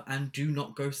were, and do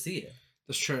not go see it.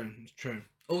 That's true. It's true.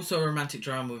 Also a romantic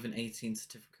drama with an 18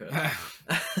 certificate.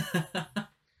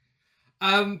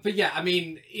 But yeah, I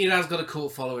mean, it has got a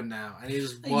cult following now, and it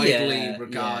is widely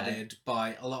regarded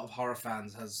by a lot of horror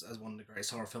fans as one of the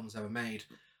greatest horror films ever made.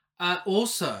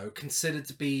 Also considered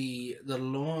to be the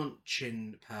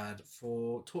launching pad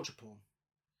for torture porn.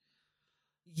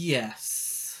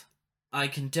 Yes, I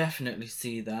can definitely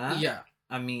see that. Yeah.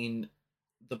 I mean,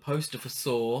 the poster for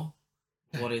Saw,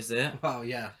 what is it? Well,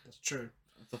 yeah, that's true.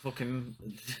 It's a fucking...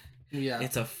 Yeah.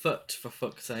 It's a foot, for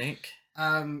fuck's sake.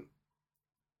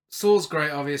 Saw's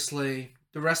great, obviously.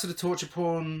 The rest of the torture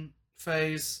porn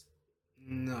phase,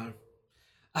 no.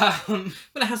 But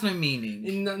it has no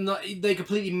meaning. They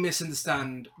completely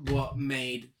misunderstand what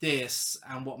made this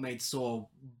and what made Saw,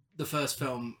 the first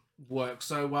film, work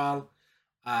so well.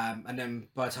 And then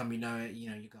by the time you know it,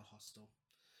 you go Hostel.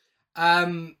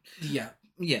 Yeah.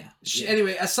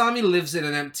 Anyway, Asami lives in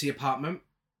an empty apartment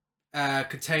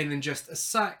containing just a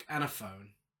sack and a phone.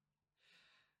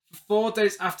 4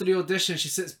 days after the audition, she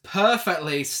sits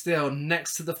perfectly still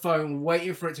next to the phone,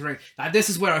 waiting for it to ring. Now, this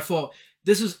is where I thought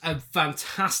this was a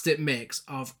fantastic mix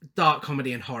of dark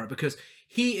comedy and horror, because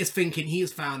he is thinking he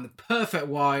has found the perfect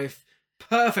wife,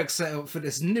 perfect setup for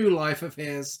this new life of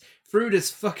his through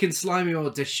this fucking slimy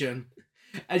audition.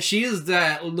 And she is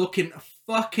there looking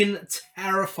fucking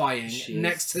terrifying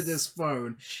next to this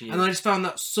phone. And I just found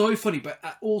that so funny, but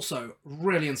also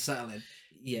really unsettling.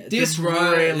 Yeah, this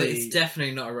really... It's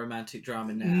definitely not a romantic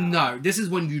drama now. No, this is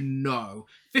when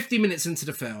 50 minutes into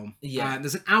the film. Yeah.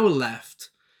 There's an hour left.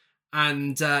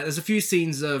 And there's a few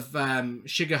scenes of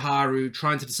Shigeharu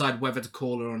trying to decide whether to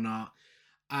call her or not.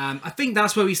 I think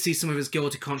that's where we see some of his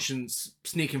guilty conscience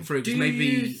sneaking through. Do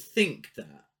you think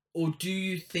that? Or do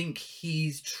you think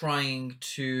he's trying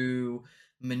to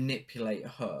manipulate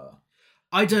her?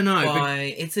 I don't know.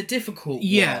 Why it's a difficult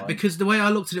yeah, one. because the way I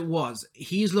looked at it was,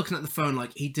 he's looking at the phone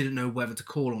like he didn't know whether to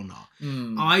call or not.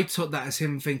 I took that as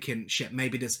him thinking, shit,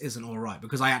 maybe this isn't all right,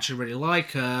 because I actually really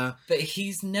like her. But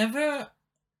he's never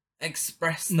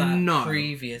expressed that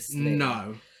previously.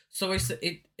 No. So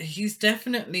he's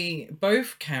definitely,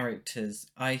 both characters,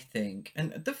 I think,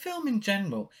 and the film in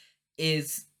general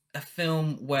is a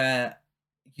film where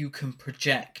you can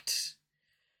project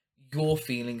your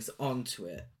feelings onto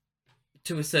it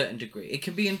to a certain degree. It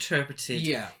can be interpreted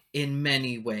in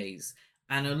many ways.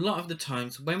 And a lot of the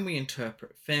times when we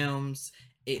interpret films,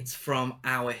 it's from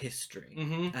our history.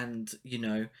 And, you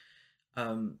know,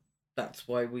 that's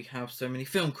why we have so many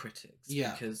film critics.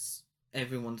 Because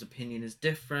everyone's opinion is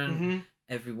different.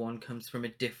 Everyone comes from a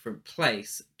different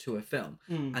place to a film.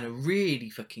 And a really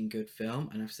fucking good film,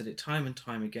 and I've said it time and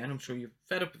time again, I'm sure you're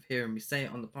fed up of hearing me say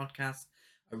it on the podcast,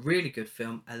 a really good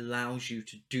film allows you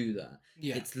to do that.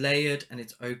 It's layered and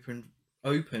it's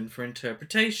open for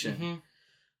interpretation.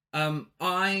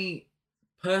 I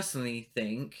personally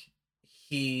think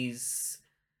he's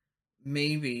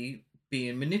maybe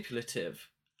being manipulative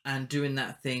and doing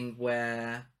that thing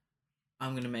where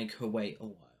I'm going to make her wait a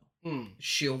while.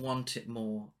 She'll want it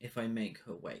more if I make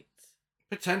her wait.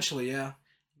 Potentially, yeah.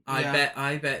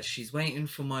 I bet she's waiting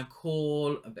for my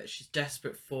call. I bet she's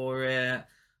desperate for it.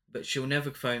 But she'll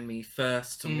never phone me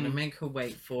first. So I'm going to make her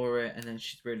wait for it. And then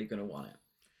she's really going to want it.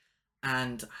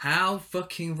 And how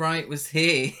fucking right was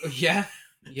he? Yeah.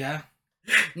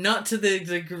 Not to the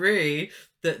degree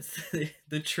that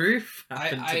the truth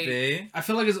happened to be. I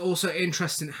feel like it's also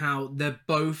interesting how they've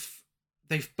both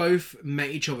met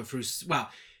each other through... Well,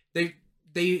 they're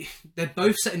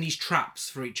both setting these traps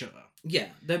for each other. Yeah,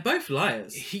 they're both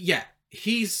liars.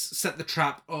 He's set the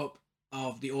trap up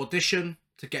of the audition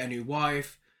to get a new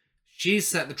wife. She's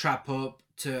set the trap up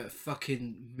to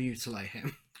fucking mutilate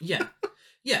him. Yeah,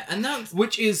 and that's...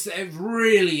 Which is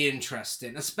really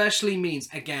interesting, especially means,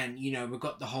 again, you know, we've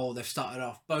got the whole, they've started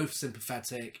off both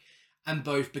sympathetic and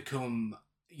both become,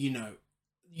 you know,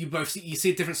 you see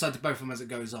a different side to both of them as it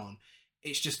goes on.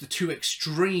 It's just the two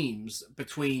extremes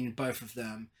between both of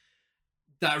them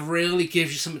that really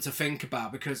gives you something to think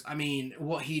about, because, I mean,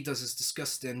 what he does is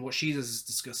disgusting, what she does is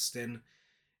disgusting.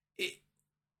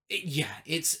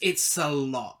 It's a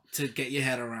lot to get your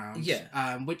head around.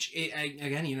 Yeah. Which,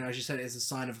 again, you know, as you said, is a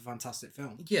sign of a fantastic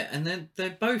film. Yeah, and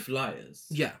they're both liars.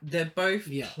 Yeah. They're both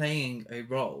playing a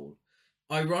role.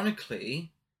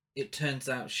 Ironically, it turns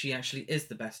out she actually is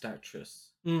the best actress.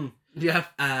 Yeah.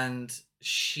 And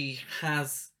she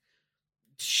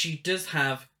does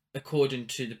have, according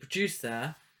to the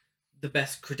producer, the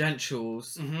best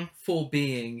credentials for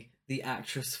being the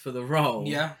actress for the role.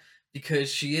 Yeah.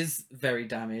 Because she is very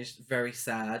damaged, very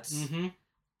sad.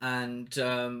 And,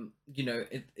 you know,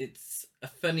 it's a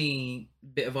funny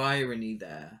bit of irony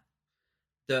there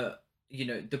that, you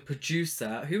know, the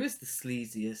producer, who is the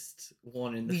sleaziest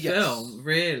one in the film,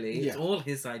 really, it's all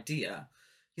his idea.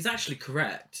 He's actually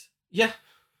correct. Yeah.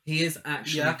 He is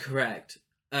actually correct.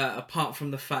 Apart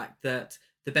from the fact that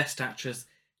the best actress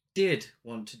did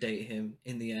want to date him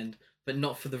in the end, but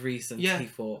not for the reasons he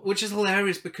thought. Which is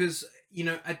hilarious because, you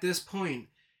know, at this point,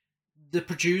 the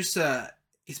producer,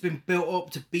 he's been built up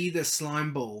to be this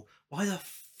slime ball. Why the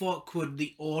fuck would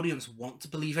the audience want to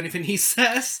believe anything he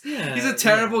says? Yeah, he's a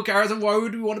terrible character. Why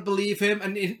would we want to believe him?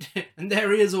 And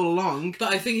there he is all along.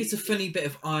 But I think it's a funny bit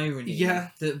of irony. Yeah.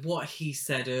 That what he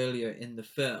said earlier in the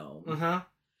film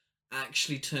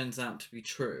actually turns out to be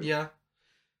true. Yeah.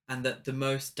 And that the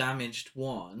most damaged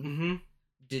one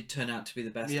did turn out to be the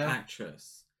best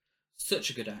actress. Such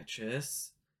a good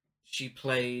actress. She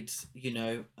played, you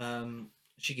know,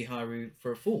 Shigeharu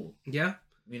for a fool. Yeah.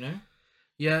 You know?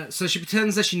 Yeah, so she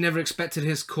pretends that she never expected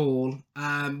his call.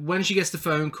 When she gets the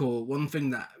phone call, one thing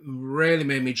that really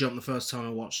made me jump the first time I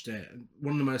watched it,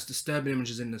 one of the most disturbing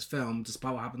images in this film,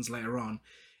 despite what happens later on,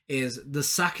 is the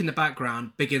sack in the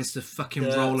background begins to fucking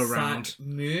roll around. Sack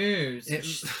moves.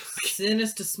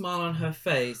 Sinister smile on her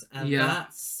face, and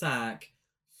that sack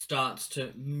starts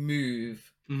to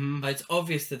move. It's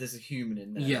obvious that there's a human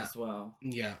in there as well.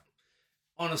 Yeah.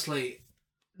 Honestly,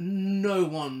 no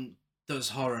one does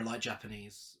horror like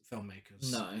Japanese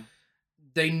filmmakers. No.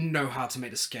 They know how to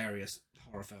make the scariest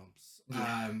horror films.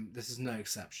 This is no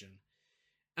exception.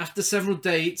 After several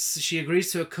dates, she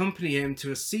agrees to accompany him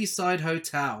to a seaside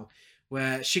hotel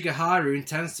where Shigeharu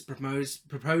intends to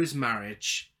propose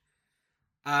marriage.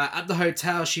 At the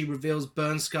hotel, she reveals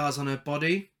burn scars on her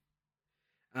body.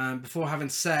 Before having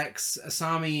sex,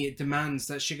 Asami demands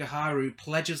that Shigeharu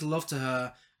pledges love to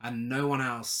her and no one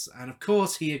else. And of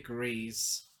course, he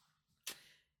agrees.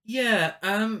 Yeah,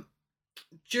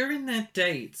 During their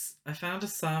dates, I found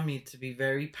Asami to be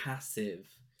very passive,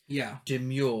 Yeah.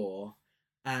 demure,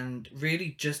 and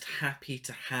really just happy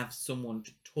to have someone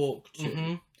to talk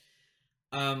to.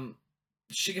 Mm-hmm.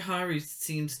 Shigeharu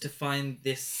seems to find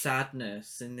this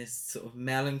sadness and this sort of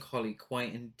melancholy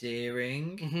quite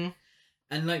endearing. Mm-hmm.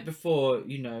 And like before,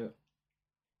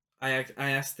 I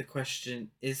asked the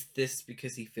question, is this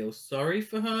because he feels sorry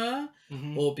for her,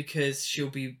 Mm-hmm. or because she'll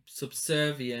be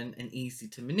subservient and easy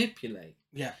to manipulate?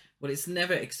 Yeah. Well, it's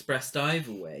never expressed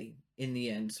either way in the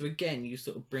end. So again, you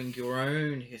sort of bring your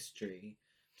own history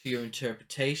to your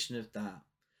interpretation of that.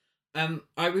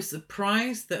 I was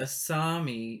surprised that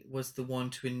Asami was the one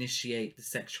to initiate the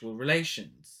sexual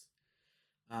relations.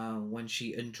 When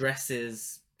she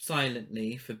undresses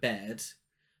silently for bed,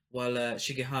 while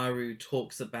Shigeharu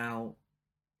talks about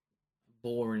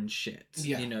boring shit.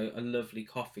 Yeah. A lovely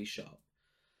coffee shop.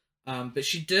 But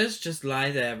she does just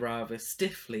lie there rather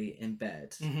stiffly in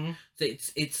bed. Mm-hmm. So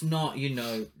it's not,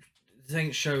 this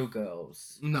ain't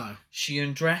showgirls. No. She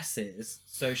undresses,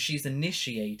 so she's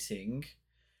initiating,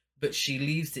 but she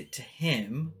leaves it to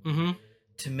him Mm-hmm.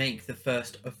 to make the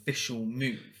first official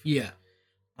move. Yeah.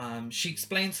 She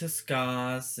explains her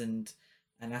scars and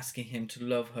asking him to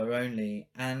love her only,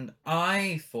 and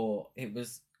I thought it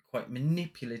was quite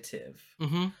manipulative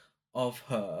Mm-hmm. of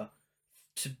her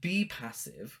to be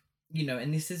passive,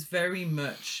 and this is very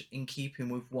much in keeping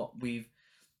with what we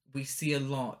see a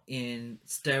lot in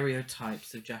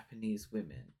stereotypes of Japanese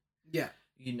women. Yeah.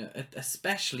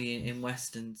 Especially in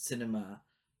Western cinema,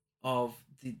 of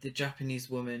the Japanese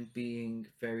woman being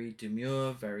very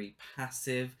demure, very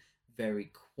passive,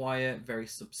 very quiet, very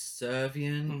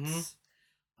subservient.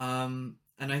 And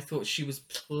I thought she was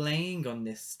playing on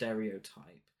this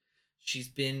stereotype. She's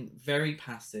been very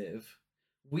passive.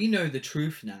 We know the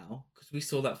truth now because we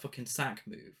saw that fucking sack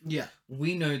move. Yeah.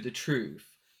 We know the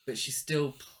truth, but she's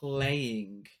still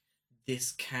playing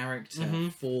this character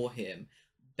for him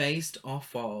based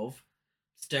off of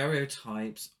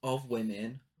stereotypes of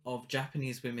women, of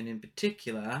Japanese women in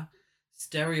particular,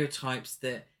 stereotypes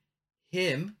that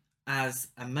him as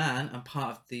a man and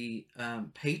part of the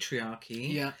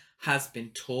patriarchy has been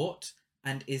taught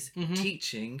and is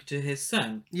teaching to his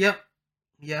son. Yep.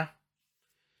 Yeah.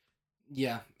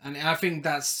 Yeah, and I think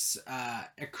that's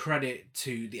a credit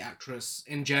to the actress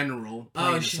in general.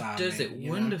 Oh, she does it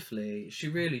wonderfully. She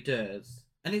really does,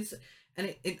 and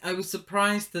I was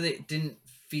surprised that it didn't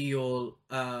feel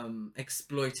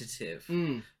exploitative.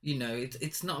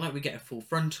 It's not like we get a full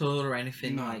frontal or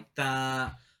anything like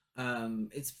that.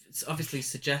 It's obviously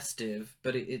suggestive,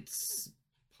 but it's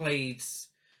played,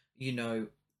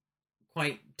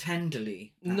 quite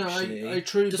tenderly. Actually, I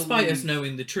truly despite believe, us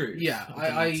knowing the truth. Yeah,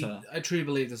 I truly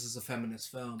believe this is a feminist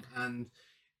film, and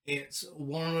it's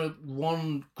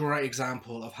one great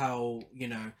example of how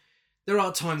there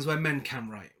are times where men can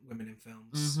write women in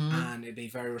films, and it'd be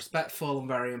very respectful and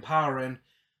very empowering.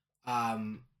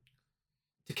 To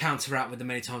counteract with the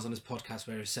many times on this podcast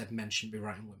where he said men shouldn't be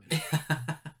writing women.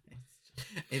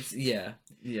 It's yeah.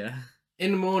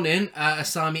 In the morning,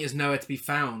 Asami is nowhere to be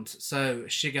found, so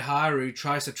Shigeharu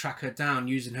tries to track her down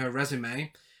using her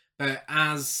resume, but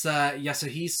as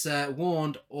Yasuhisa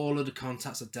warned, all of the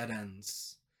contacts are dead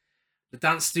ends. The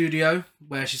dance studio,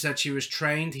 where she said she was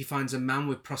trained, he finds a man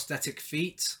with prosthetic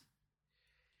feet.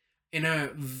 In a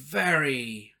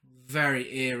very,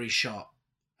 very eerie shot.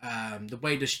 The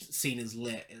way the scene is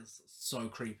lit is so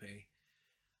creepy.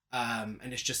 And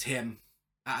it's just him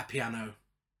at a piano.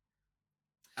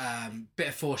 Bit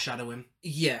of foreshadowing.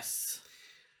 Yes.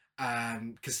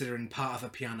 Considering part of a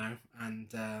piano and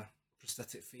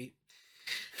prosthetic feet.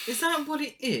 Is that what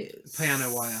it is?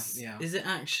 Piano wire, yeah. Is it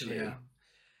actually?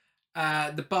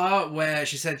 Yeah. The bar where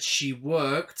she said she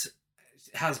worked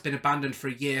has been abandoned for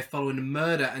a year following the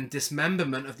murder and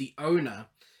dismemberment of the owner.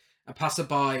 A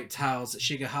passerby tells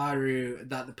Shigeharu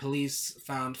that the police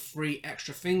found 3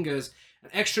 extra fingers, an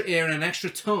extra ear and an extra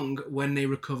tongue when they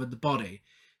recovered the body.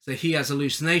 So he has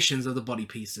hallucinations of the body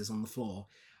pieces on the floor.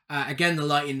 Again, the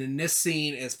lighting in this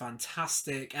scene is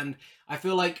fantastic, and I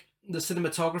feel like the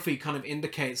cinematography kind of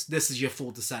indicates this is your full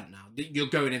descent now. You're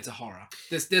going into horror.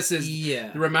 This is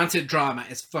the romantic drama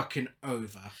is fucking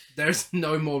over. There's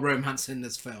no more romance in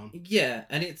this film. Yeah,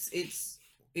 and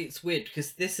it's weird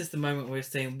because this is the moment where we're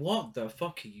saying, "What the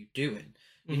fuck are you doing?"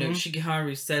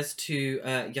 Shigeharu says to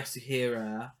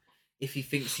Yasuhira if he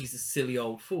thinks he's a silly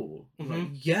old fool. Like,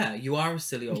 yeah, you are a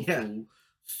silly old fool.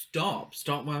 Stop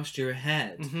whilst you're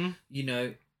ahead.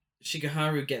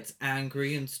 Shigeharu gets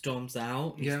angry and storms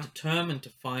out. He's determined to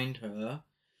find her.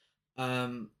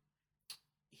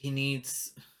 He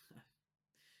needs...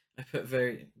 I put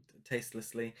very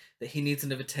tastelessly, that he needs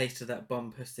another taste of that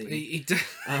bomb pussy.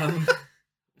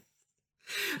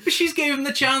 But she's gave him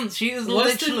the chance. She is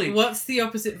literally... What's the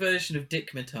opposite version of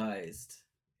dickmatized?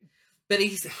 But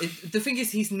the thing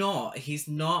is, he's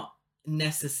not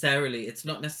necessarily, it's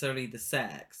not necessarily the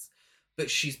sex, but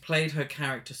she's played her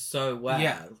character so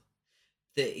well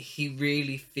that he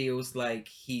really feels like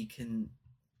he can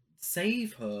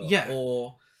save her,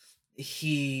 or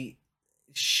she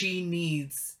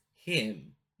needs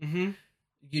him.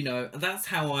 You know, that's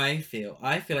how I feel.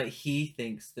 I feel like he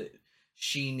thinks that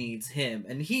she needs him,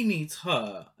 and he needs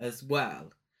her as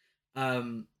well.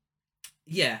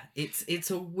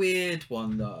 It's a weird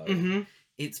one though.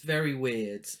 It's very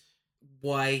weird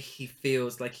why he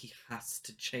feels like he has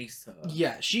to chase her.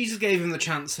 Yeah, she just gave him the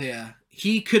chance here.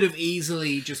 He could have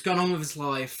easily just gone on with his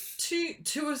life.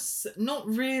 To us, not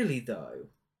really though.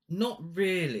 Not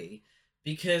really.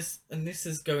 Because, and this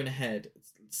is going ahead,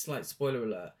 slight spoiler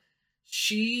alert,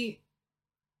 she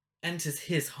enters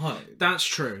his home. That's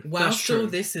true. Whilst all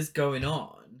this is going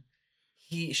on,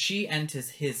 she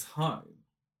enters his home.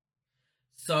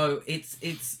 So it's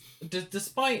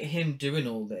despite him doing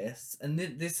all this, and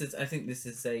I think this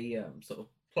is a sort of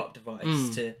plot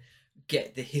device to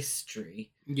get the history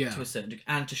to a certain degree,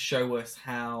 and to show us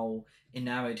how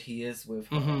enamored he is with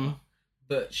her.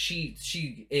 But she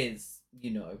is,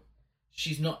 you know,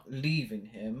 she's not leaving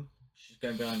him. She's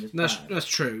going behind his back. That's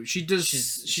true. She does.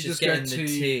 She does getting go the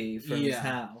tea from his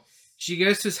house. She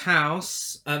goes to his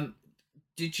house.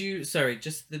 Did you... Sorry,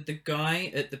 just the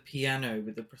guy at the piano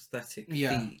with the prosthetic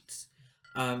feet.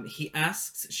 He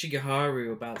asks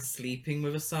Shigeharu about sleeping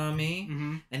with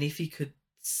Asami, and if he could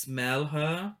smell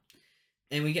her.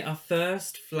 And we get our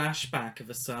first flashback of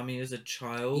Asami as a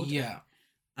child. Yeah.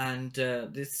 And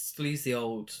this sleazy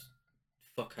old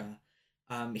fucker,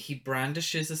 he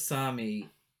brandishes Asami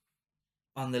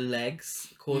on the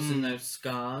legs, causing those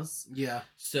scars. Yeah.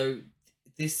 So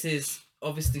this is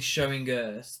obviously showing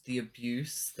us the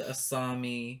abuse that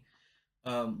Asami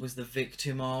was the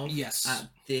victim of at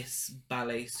this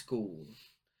ballet school.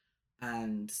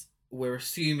 And we're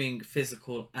assuming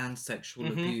physical and sexual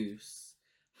abuse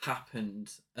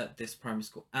happened at this primary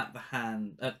school, at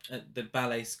the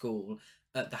ballet school,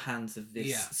 at the hands of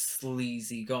this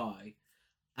sleazy guy.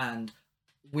 And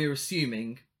we're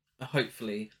assuming,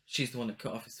 hopefully, she's the one that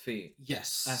cut off his feet.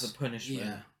 Yes. As a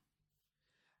punishment.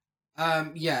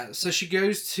 So she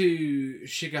goes to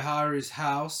Shigeharu's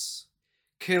house,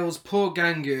 kills poor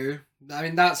Gangu. I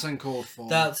mean, that's uncalled for.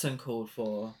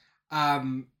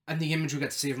 And the image we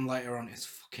get to see of him later on is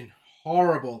fucking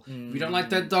horrible. If you don't like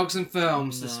dead dogs in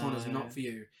films, this one is not for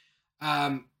you.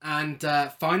 And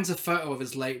finds a photo of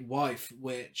his late wife,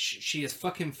 which she is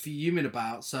fucking fuming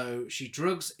about, so she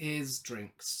drugs his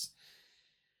drinks.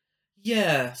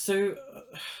 Yeah, so...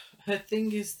 her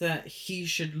thing is that he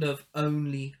should love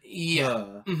only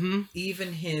her.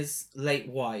 Even his late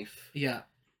wife. Yeah.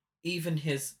 Even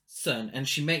his son. And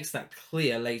she makes that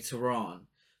clear later on.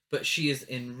 But she is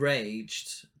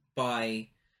enraged by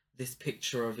this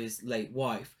picture of his late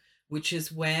wife, which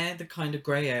is where the kind of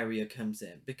grey area comes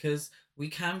in. Because we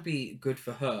can be good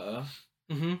for her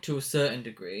to a certain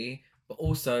degree, but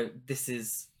also this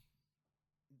is,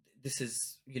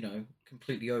 you know,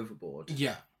 completely overboard.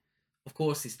 Yeah. Of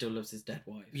course he still loves his dead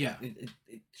wife. Yeah.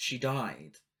 She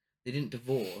died. They didn't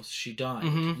divorce. She died,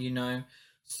 you know?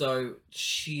 So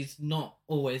she's not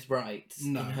always right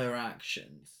in her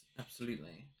actions.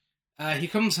 Absolutely. He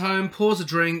comes home, pours a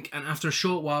drink, and after a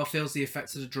short while feels the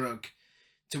effects of the drug,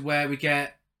 to where we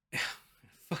get a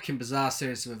fucking bizarre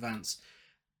series of events.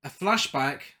 A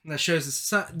flashback that shows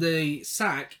the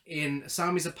sack in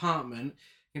Asami's apartment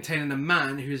containing a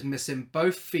man who is missing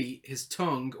both feet, his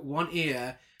tongue, one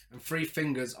ear, and 3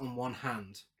 fingers on one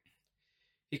hand.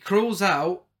 He crawls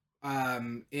out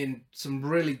in some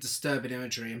really disturbing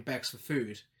imagery and begs for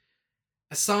food.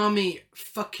 Asami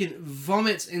fucking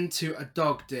vomits into a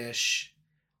dog dish,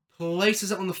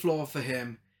 places it on the floor for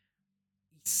him,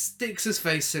 sticks his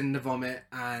face in the vomit,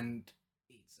 and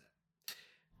eats it.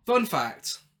 Fun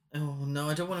fact. Oh no,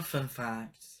 I don't want a fun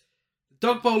fact. The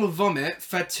dog bowl of vomit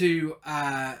fed to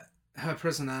her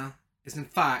prisoner is in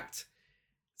fact...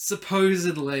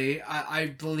 supposedly, I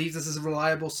believe this is a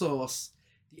reliable source,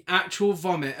 the actual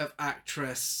vomit of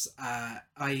actress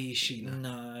Ai Shina.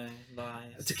 No,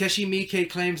 lies. Takeshi Miike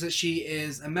claims that she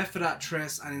is a method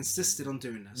actress and insisted on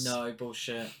doing this. No,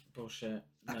 bullshit. No.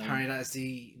 Apparently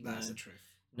that is the truth.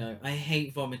 No, I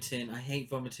hate vomiting. I hate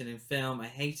vomiting in film. I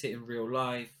hate it in real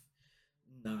life.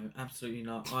 No, absolutely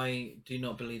not. I do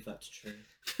not believe that's true.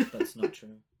 That's not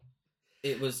true.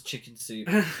 It was chicken soup,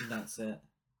 and that's it.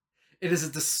 It is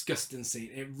a disgusting scene.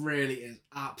 It really is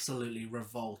absolutely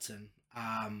revolting.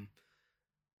 I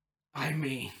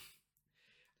mean,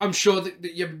 I'm sure that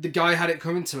the guy had it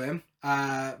coming to him,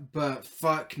 but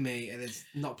fuck me, it is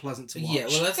not pleasant to watch. Yeah,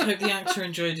 well, let's hope the actor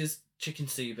enjoyed his chicken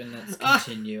soup, and let's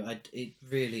continue. It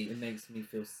makes me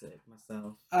feel sick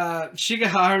myself.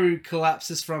 Shigeharu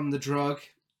collapses from the drug.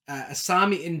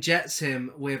 Asami injects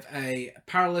him with a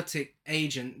paralytic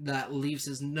agent that leaves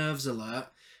his nerves alert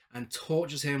and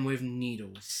tortures him with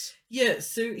needles. Yeah,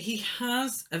 so he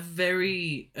has a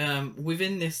very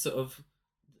within this sort of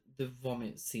the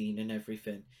vomit scene and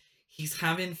everything, he's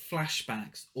having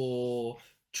flashbacks or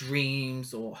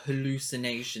dreams or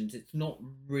hallucinations. It's not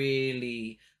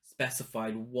really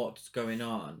specified what's going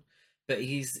on, but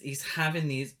he's having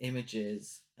these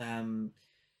images,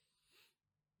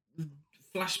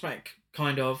 flashback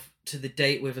kind of to the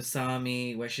date with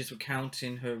Asami where she's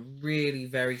recounting her really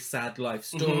very sad life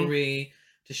story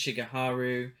to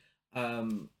Shigeharu.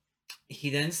 He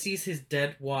then sees his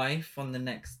dead wife on the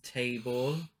next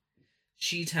table.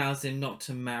 She tells him not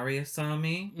to marry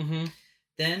Asami.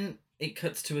 Then it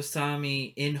cuts to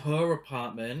Asami in her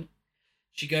apartment.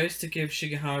 She goes to give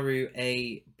Shigeharu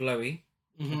a blowy,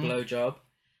 a blowjob,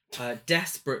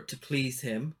 desperate to please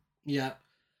him. Yeah.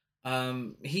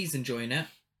 He's enjoying it.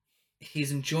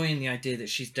 He's enjoying the idea that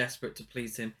she's desperate to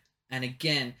please him. And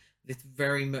again, this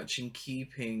very much in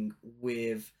keeping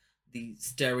with the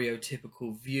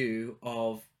stereotypical view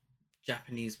of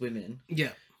Japanese women.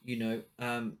 Yeah. You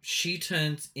know, she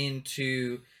turns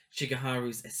into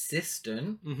Shigeharu's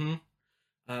assistant,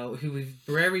 who we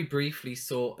very briefly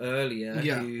saw earlier,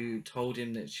 who told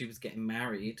him that she was getting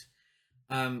married.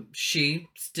 She,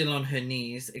 still on her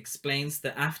knees, explains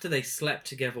that after they slept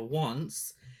together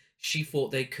once, she thought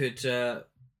they could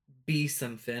be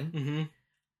something.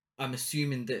 I'm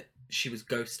assuming that she was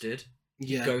ghosted.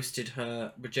 Yeah. Ghosted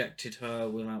her, rejected her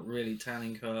without really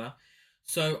telling her.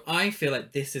 So I feel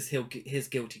like this is his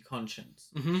guilty conscience.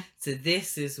 So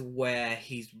this is where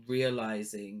he's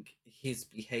realizing his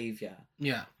behavior.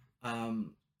 Yeah.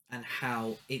 And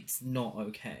how it's not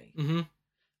okay.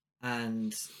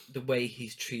 And the way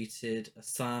he's treated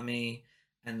Asami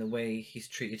and the way he's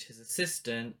treated his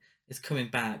assistant is coming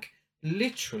back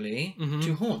literally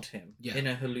to haunt him in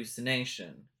a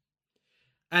hallucination.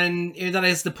 And that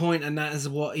is the point, and that is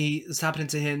what is happening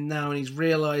to him now, and he's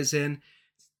realizing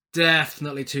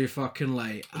definitely too fucking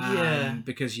late.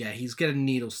 Because he's getting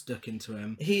needles stuck into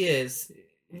him. He is.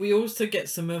 We also get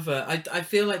some other. I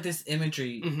feel like this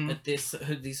imagery,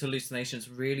 these hallucinations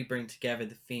really bring together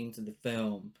the themes of the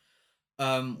film.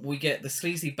 We get the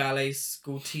sleazy ballet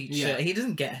school teacher. He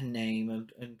doesn't get her name,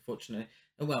 unfortunately.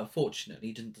 Well, fortunately,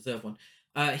 he didn't deserve one.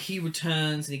 He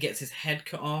returns and he gets his head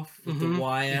cut off with the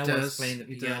wire while he's playing the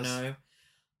piano.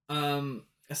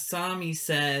 Asami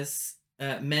says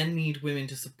men need women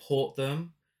to support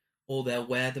them or they'll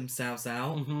wear themselves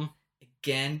out.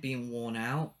 Again, being worn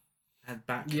out.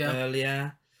 Back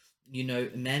earlier, you know,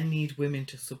 men need women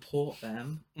to support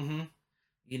them.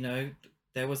 You know,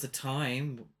 there was a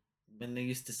time when they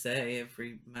used to say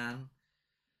every man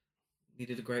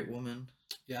needed a great woman.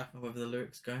 Yeah. However the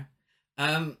lyrics go.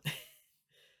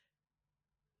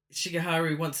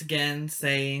 Shigeharu once again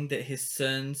saying that his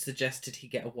son suggested he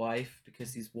get a wife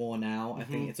because he's worn out. I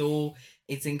think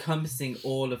it's encompassing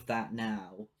all of that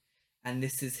now. And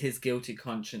this is his guilty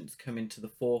conscience coming to the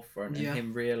forefront and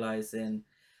him realizing,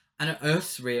 and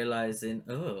us realizing,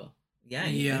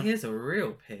 he is a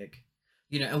real pig.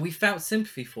 You know, and we felt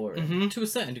sympathy for him. To a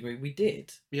certain degree, we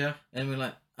did. Yeah. And we're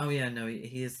like, oh yeah, no,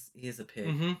 he is a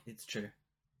pig. It's true.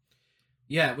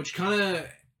 Yeah, which kind of,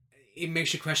 it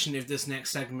makes you question if this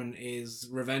next segment is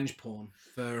revenge porn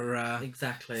for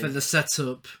exactly for the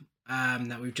setup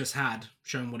that we've just had,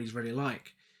 showing what he's really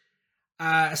like.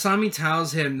 Asami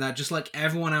tells him that just like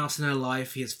everyone else in her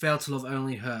life, he has failed to love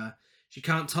only her. She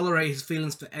can't tolerate his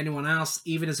feelings for anyone else,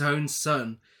 even his own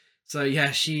son. So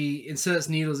yeah, she inserts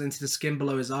needles into the skin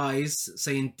below his eyes,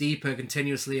 saying deeper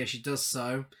continuously as she does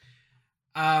so.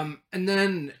 And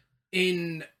then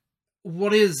in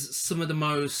what is some of the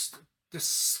most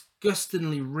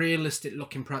disgustingly realistic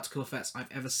looking practical effects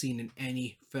I've ever seen in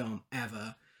any film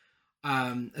ever,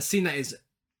 a scene that is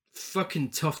fucking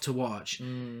tough to watch.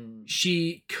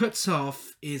 She cuts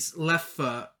off his left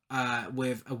foot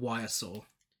with a wire saw.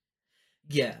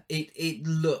 Yeah, it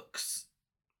looks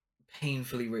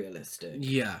painfully realistic.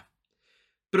 Yeah.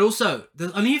 But also,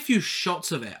 there's only a few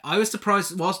shots of it. I was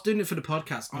surprised, whilst doing it for the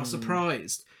podcast, I was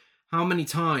surprised how many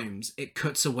times it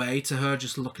cuts away to her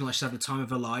just looking like she's having the time of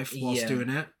her life whilst doing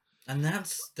it. And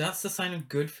that's the sign of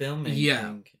good filmmaking.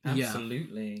 Yeah.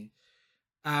 Absolutely.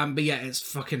 But yeah, it's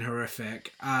fucking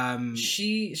horrific.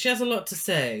 She has a lot to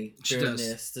say She during does.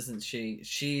 this, doesn't she?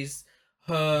 She's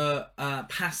her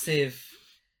passive,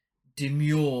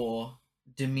 demure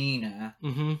demeanor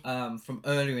from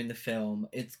earlier in the film.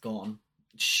 It's gone.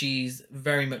 She's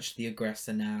very much the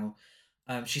aggressor now.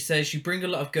 She says, "You bring a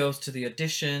lot of girls to the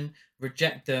audition,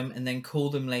 reject them, and then call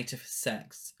them later for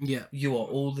sex. Yeah. You are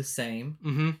all the same."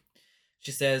 Mm-hmm.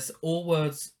 She says, all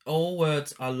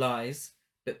words are lies,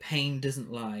 but pain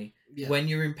doesn't lie. Yeah. When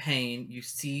you're in pain, you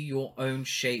see your own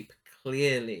shape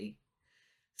clearly."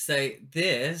 So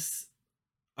this,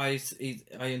 I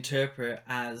interpret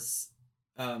as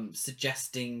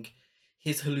suggesting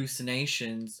his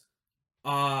hallucinations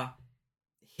are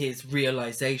his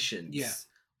realizations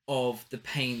of the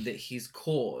pain that he's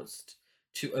caused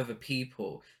to other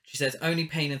people. She says, "Only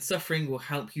pain and suffering will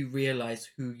help you realize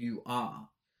who you are."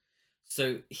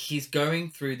 So he's going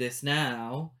through this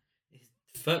now.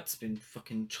 His foot's been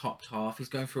fucking chopped off. He's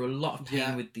going through a lot of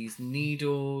pain with these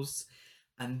needles.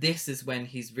 And this is when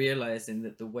he's realizing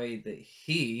that the way that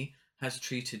he has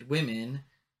treated women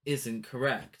isn't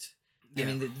correct. I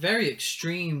mean, the very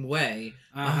extreme way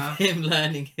of him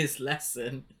learning his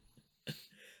lesson.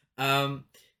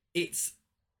 It's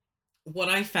what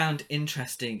I found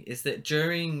interesting is that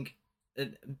during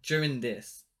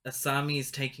this, Asami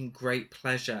is taking great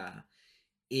pleasure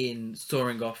in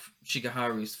sawing off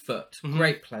Shigeharu's foot.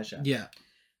 Great pleasure. Yeah.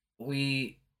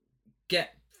 We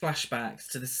get flashbacks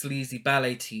to the sleazy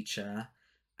ballet teacher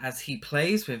as he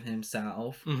plays with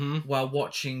himself while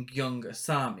watching young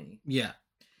Asami. Yeah.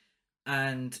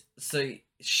 And so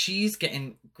she's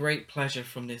getting great pleasure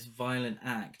from this violent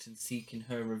act and seeking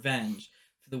her revenge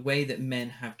for the way that men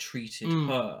have treated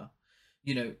her.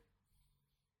 You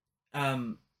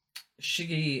know,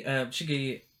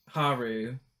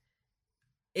 Shigeharu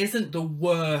isn't the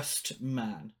worst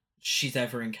man she's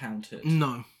ever encountered.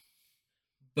 No.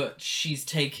 But she's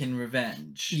taken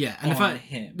revenge. Yeah, and on the fact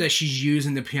him. that she's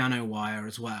using the piano wire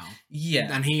as well.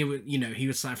 Yeah. And he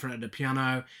was sat in front of the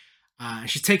piano.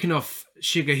 She's taken off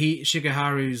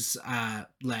Shigeharu's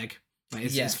leg, like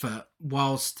his foot,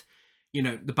 whilst,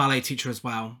 the ballet teacher as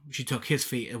well, she took his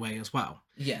feet away as well.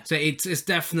 Yeah. So it's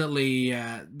definitely,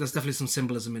 there's definitely some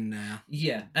symbolism in there.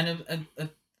 Yeah, and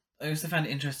I also found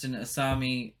it interesting that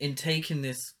Asami, in taking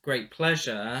this great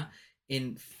pleasure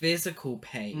in physical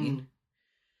pain,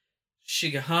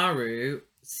 Shigeharu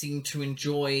seemed to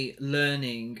enjoy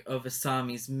learning of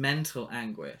Asami's mental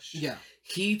anguish. Yeah.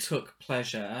 He took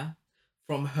pleasure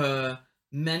from her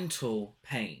mental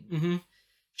pain.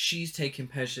 She's taking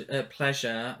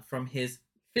pleasure from his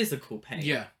physical pain.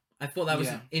 Yeah. I thought that was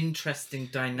an interesting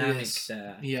dynamic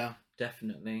there. Yeah.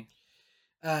 Definitely.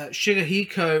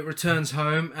 Shigehiko returns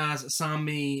home as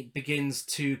Asami begins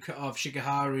to cut off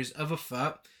Shigeharu's other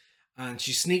foot, and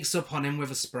she sneaks up on him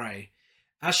with a spray.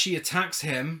 As she attacks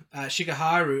him,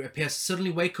 Shigeharu appears to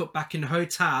suddenly wake up back in the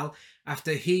hotel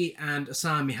after he and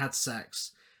Asami had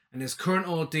sex, and his current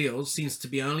ordeal seems to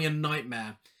be only a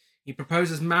nightmare. He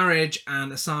proposes marriage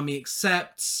and Asami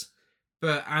accepts,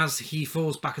 but as he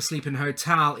falls back asleep in the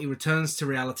hotel, he returns to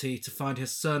reality to find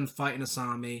his son fighting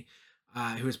Asami,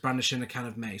 who is brandishing a can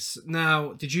of mace.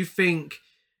 Now, did you think,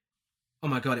 oh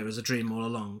my god, it was a dream all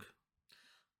along?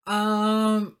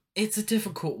 It's a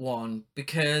difficult one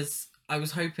because I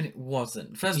was hoping it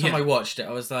wasn't. First time I watched it,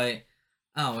 I was like,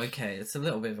 oh, okay, it's a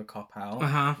little bit of a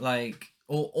cop-out. Like,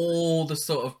 all the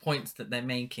sort of points that they're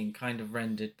making kind of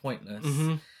rendered pointless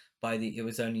by the it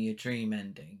was only a dream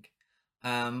ending.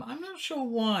 I'm not sure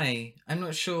why. I'm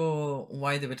not sure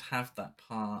why they would have that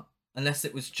part, unless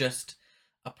it was just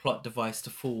a plot device to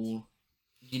fool,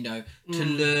 to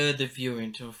lure the viewer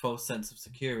into a false sense of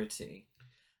security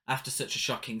after such a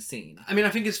shocking scene. I mean, I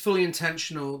think it's fully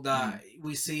intentional that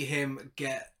we see him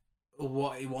get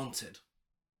what he wanted.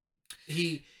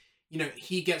 He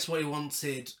gets what he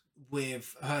wanted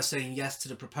with her saying yes to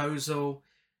the proposal.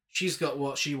 She's got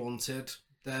what she wanted.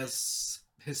 There's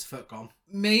his foot gone.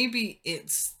 Maybe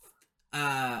it's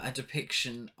a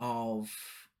depiction of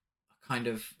a kind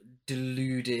of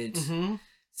deluded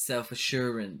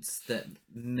self-assurance that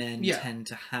men tend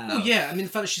to have. Oh yeah, I mean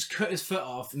the fact that she's cut his foot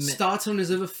off, started on his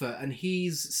other foot, and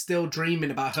he's still dreaming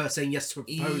about her saying yes to a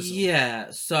proposal. Yeah,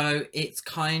 so it's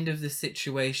kind of the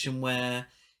situation where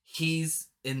he's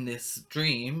in this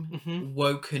dream,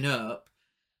 woken up,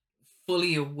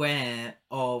 fully aware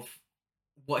of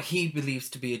what he believes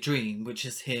to be a dream, which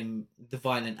is him, the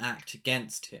violent act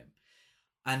against him.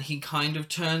 And he kind of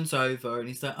turns over and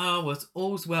he's like, oh, well, it's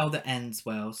all's well that ends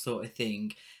well, sort of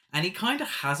thing. And he kind of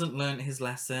hasn't learned his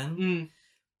lesson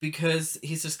because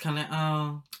he's just kind of,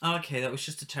 oh, okay, that was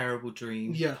just a terrible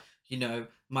dream. Yeah. you know,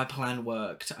 my plan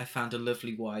worked. I found a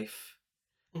lovely wife.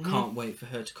 Mm-hmm. Can't wait for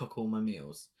her to cook all my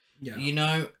meals. Yeah. You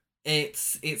know,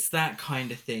 it's that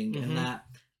kind of thing, Mm-hmm. and that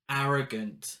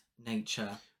arrogant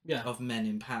nature Yeah. of men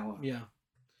in power. Yeah.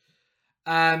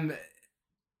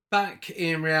 Back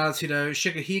in reality though,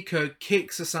 Shigehiko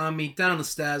kicks Asami down the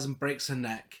stairs and breaks her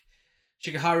neck.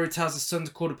 Shigeharu tells his son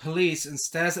to call the police and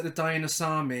stares at the dying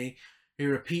Asami, who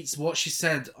repeats what she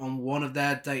said on one of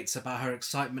their dates about her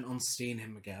excitement on seeing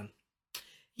him again.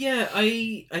 Yeah,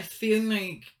 I feel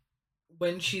like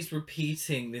when she's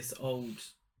repeating this old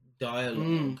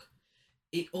dialogue,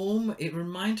 it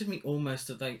reminded me almost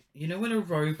of, like, you know, when a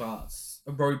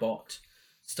robot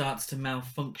starts to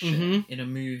malfunction in a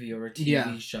movie or a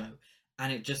TV show,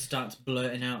 and it just starts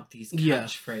blurting out these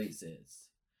catchphrases.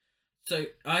 So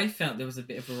I felt there was a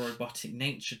bit of a robotic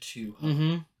nature to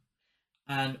her,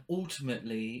 and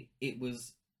ultimately it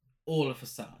was all a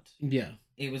facade. Yeah,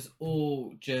 it was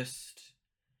all just,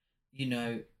 you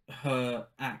know, her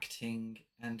acting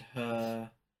and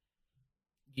her,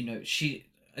 you know,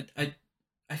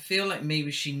 I feel like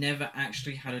maybe she never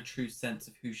actually had a true sense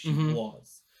of who she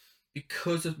was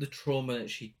because of the trauma that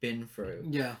she'd been through.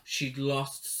 Yeah. She'd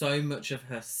lost so much of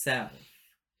herself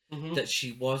that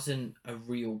she wasn't a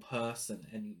real person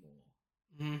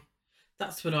anymore.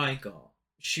 That's what I got.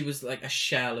 She was like a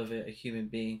shell of it, a human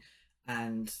being,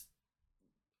 and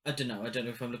I don't know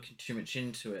if I'm looking too much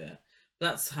into it.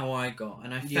 That's how I got,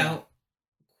 and I felt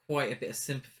quite a bit of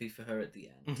sympathy for her at the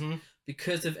end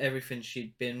because of everything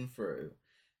she'd been through.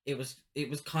 It was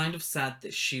kind of sad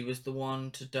that she was the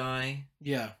one to die.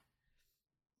 Yeah.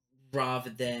 Rather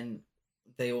than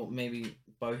they all maybe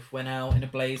both went out in a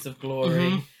blaze of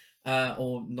glory,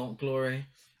 or not glory.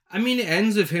 I mean, it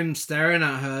ends with him staring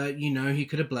at her. You know, he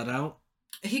could have bled out.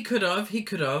 He could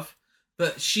have,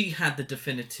 but she had the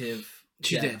definitive.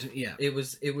 She did, yeah. It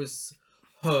was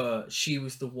her. She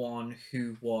was the one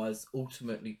who was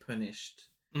ultimately punished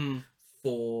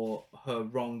for her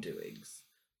wrongdoings,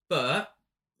 but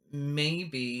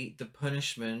maybe the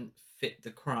punishment fit the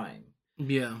crime.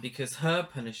 Yeah, because her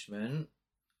punishment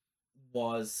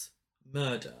was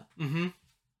murder.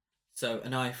 So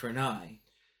an eye for an eye.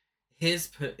 His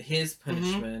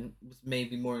punishment was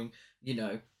maybe more, you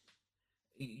know,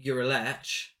 you're a lech,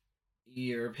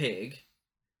 you're a pig,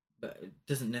 but it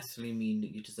doesn't necessarily mean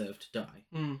that you deserve to die.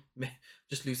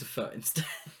 Just lose a foot instead.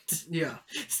 Yeah.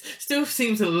 Still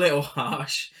seems a little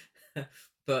harsh,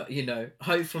 but, you know,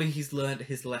 hopefully he's learned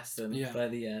his lesson by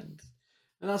the end.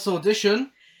 And that's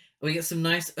Audition. We get some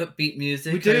nice upbeat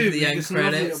music. We do. Over the end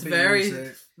credits.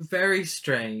 Very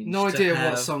strange. No idea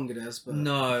what song it is, but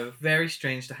no, very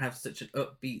strange to have such an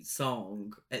upbeat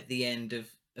song at the end of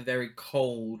a very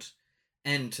cold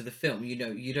end to the film. You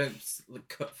know, you don't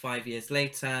cut 5 years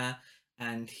later,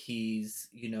 and he's,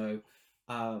 you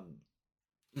know,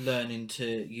 learning to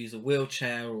use a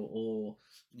wheelchair, or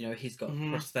you know, he's got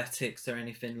prosthetics or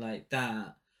anything like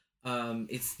that.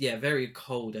 It's very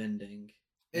cold ending.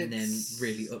 And then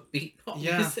really upbeat pop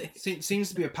music. Seems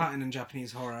to be a pattern in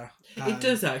Japanese horror. It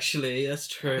does, actually. That's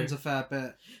true. Happens a fair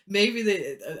bit.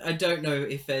 Maybe I don't know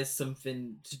if there's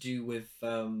something to do with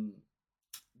the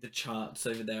charts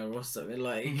over there or something,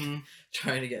 like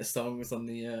trying to get songs on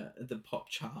the pop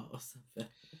chart or something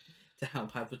to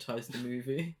help advertise the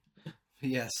movie.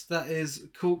 Yes, that is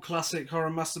cult classic horror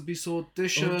masterpiece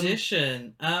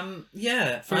Audition.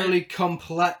 Fairly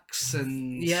complex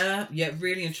and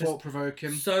really interesting,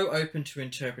 thought-provoking. So open to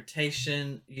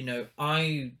interpretation. You know,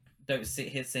 I don't sit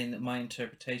here saying that my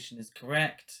interpretation is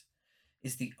correct,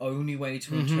 is the only way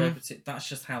to interpret it. That's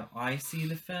just how I see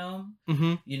the film.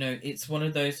 You know, it's one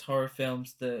of those horror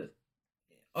films that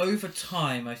over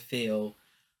time I feel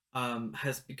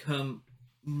has become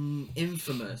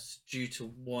infamous due to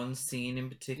one scene in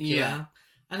particular.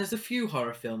 And there's a few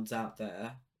horror films out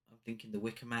there. I'm thinking The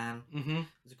Wicker Man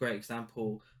is a great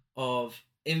example of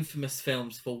infamous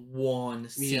films for one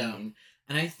scene.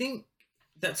 And I think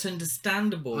that's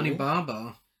understandable.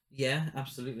 Alibaba. Yeah,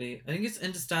 absolutely. I think it's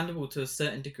understandable to a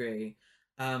certain degree.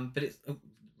 But it's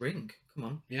Ring, come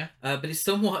on. Yeah. But it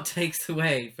somewhat takes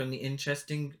away from the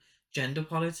interesting gender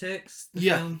politics the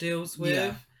film deals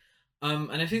with.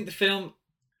 And I think the film,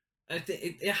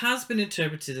 it has been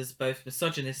interpreted as both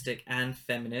misogynistic and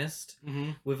feminist,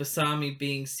 with Asami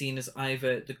being seen as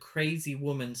either the crazy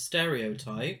woman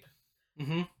stereotype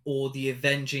or the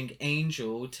avenging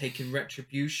angel taking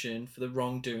retribution for the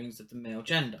wrongdoings of the male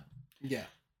gender. Yeah.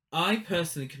 I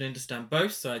personally can understand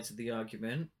both sides of the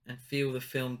argument and feel the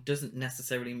film doesn't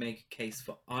necessarily make a case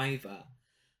for either.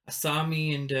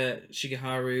 Asami and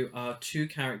Shigeharu are two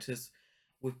characters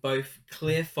with both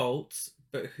clear faults,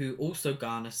 but who also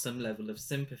garner some level of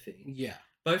sympathy. Yeah.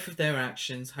 Both of their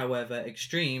actions, however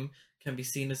extreme, can be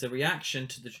seen as a reaction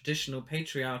to the traditional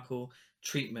patriarchal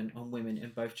treatment on women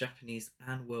in both Japanese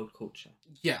and world culture.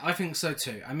 Yeah, I think so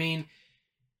too. I mean,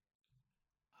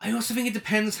 I also think it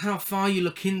depends how far you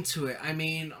look into it. I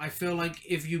mean, I feel like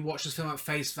if you watch this film at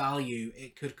face value,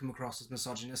 it could come across as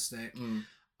misogynistic.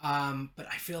 But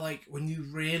I feel like when you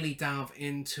really delve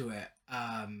into it,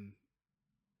 I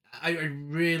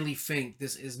really think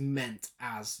this is meant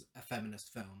as a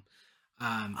feminist film.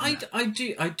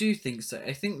 I do think so.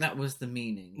 I think that was the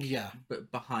meaning. Yeah.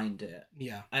 But behind it.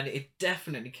 Yeah. And it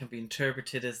definitely can be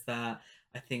interpreted as that.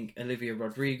 I think Olivia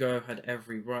Rodrigo had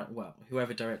every right. Well,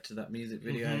 whoever directed that music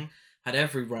video had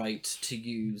every right to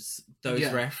use those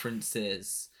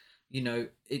references. You know,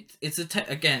 it's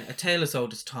again a tale as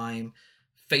old as time.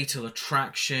 Fatal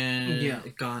Attraction. Yeah.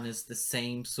 It garners the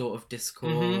same sort of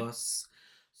discourse.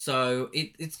 So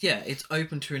it's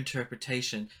open to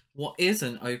interpretation. What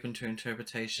isn't open to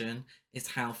interpretation is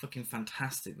how fucking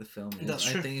fantastic the film is. That's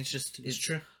true. I think it's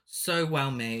true. So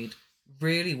well made,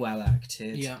 really well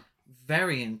acted. Yeah.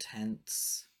 Very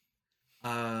intense,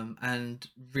 and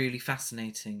really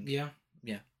fascinating. Yeah.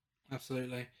 Yeah.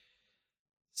 Absolutely.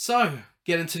 So,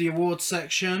 get into the awards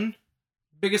section.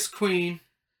 Biggest Queen.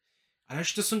 I know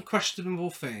she does some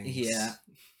questionable things. Yeah.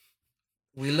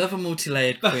 We love a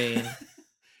multi-layered queen.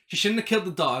 She shouldn't have killed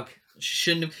the dog.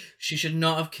 She should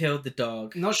not have killed the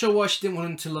dog. Not sure why she didn't want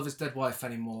him to love his dead wife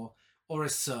anymore. Or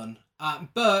his son.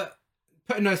 But,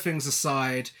 putting those things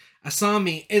aside,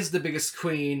 Asami is the biggest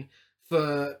queen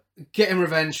for getting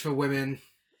revenge for women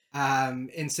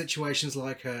in situations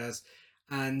like hers,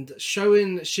 and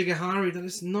showing Shigeharu that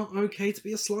it's not okay to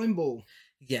be a slime ball.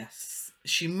 Yes,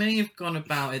 she may have gone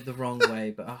about it the wrong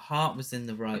way, but her heart was in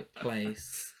the right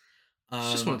place.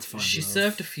 She just wanted to find She love.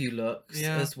 served a few looks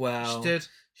as well. She did.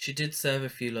 She did serve a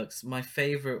few looks. My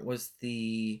favourite was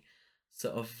the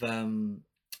sort of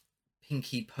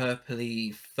pinky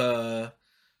purpley fur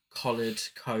collared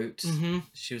coat.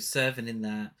 She was serving in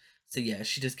that. So yeah,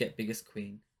 she does get biggest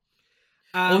queen.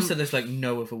 Also, there's like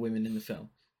no other women in the film.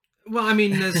 Well, I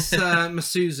mean, there's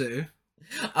Masuzu.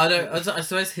 I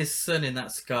suppose his son in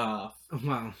that scarf.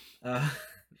 Wow.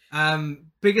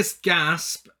 Biggest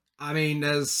gasp. I mean,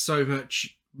 there's so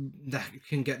much that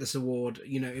can get this award.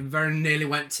 You know, it very nearly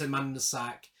went to Man in the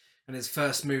Sack and his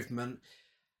first movement.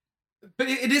 But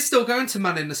it is still going to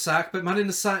Man in the Sack, but Man in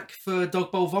the Sack for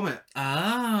Dog Bowl Vomit.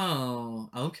 Oh,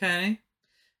 okay.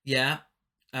 Yeah.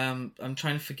 I'm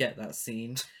trying to forget that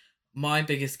scene. My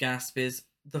biggest gasp is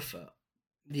the foot.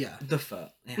 Yeah. The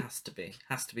foot. It has to be.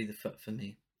 Has to be the foot for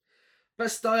me.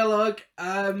 Best dialogue.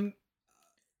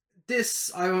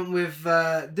 This I went with.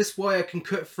 This wire can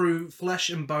cut through flesh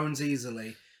and bones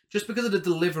easily, just because of the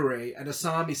delivery. And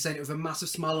Asami saying it with a massive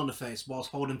smile on her face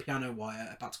whilst holding piano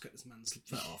wire, about to cut this man's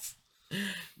foot off.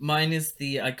 Mine is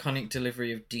the iconic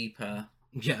delivery of Deeper.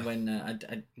 Yeah. When I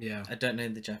don't know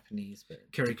the Japanese, but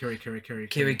Kiri.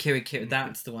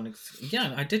 That's the one.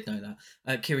 Yeah, I did know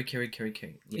that. Kiri.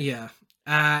 Yeah.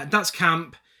 That's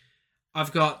camp.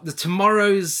 I've got the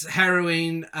Tomorrow's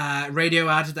Heroine radio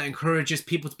ad that encourages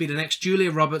people to be the next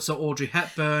Julia Roberts or Audrey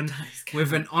Hepburn,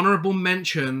 with an honourable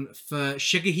mention for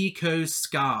Shigehiko's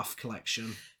scarf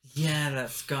collection. Yeah,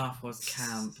 that scarf was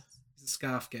camp.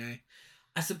 Scarf gay.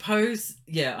 I suppose,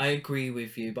 yeah, I agree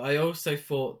with you, but I also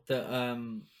thought that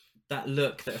that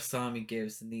look that Asami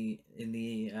gives in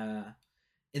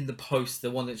the poster,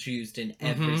 the one that's used in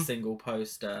every single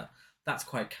poster, that's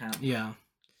quite camp. Yeah.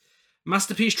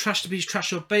 Masterpiece,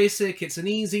 trash or basic. It's an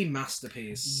easy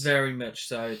masterpiece. Very much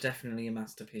so. Definitely a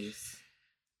masterpiece.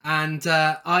 And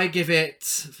I give it,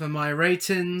 for my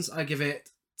ratings, I give it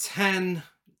 10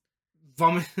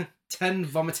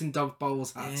 vomiting dog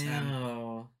bowls out of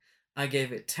 10. I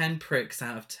gave it 10 pricks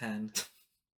out of 10.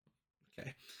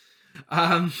 Okay.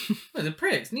 The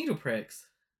pricks, needle pricks.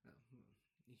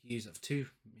 You can use it for two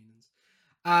meanings.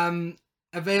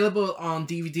 Available on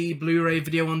DVD, Blu-ray,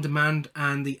 video on demand,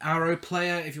 and the Arrow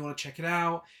player if you want to check it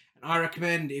out. And I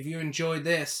recommend, if you enjoyed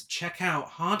this, check out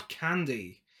Hard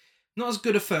Candy. Not as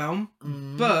good a film,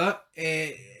 but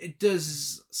it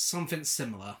does something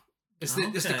similar. It's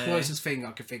the closest thing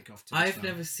I can think of to this I've film.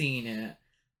 never seen it.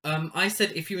 I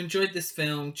said if you enjoyed this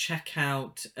film, check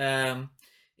out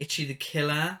Ichi the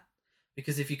Killer,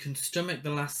 because if you can stomach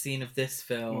the last scene of this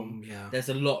film, there's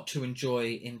a lot to enjoy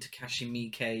in Takashi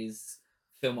Miike's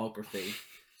filmography.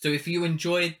 So if you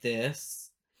enjoyed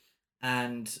this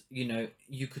and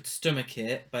you could stomach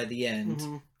it by the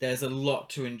end, there's a lot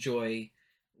to enjoy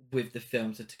with the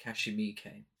films of Takashi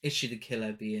Miike. Ichi the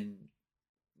Killer being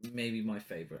maybe my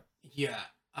favorite. Yeah.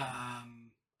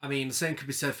 I mean, the same could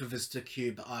be said for Visitor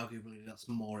Q, but arguably that's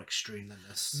more extreme than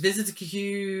this. Visitor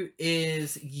Q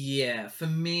is, for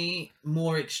me,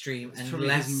 more extreme It's and probably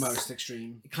less... his most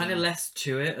extreme. Kind of less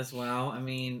to it as well. I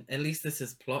mean, at least this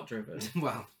is plot-driven.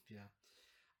 Well,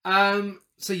 yeah.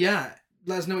 So yeah,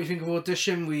 let us know what you think of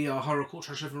Audition. We are Horror Cult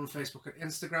Trash over on Facebook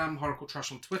and Instagram, Horror Cult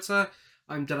Trash on Twitter.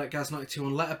 I'm DeadEtGaz92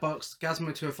 on Letterboxd,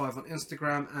 Gazmo205 on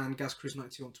Instagram, and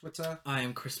GazCruise92 on Twitter. I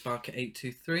am Chris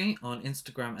Barker823 on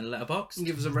Instagram and Letterboxd.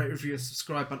 Give us a rate, review, and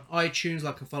subscribe on iTunes,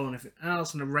 like and follow on everything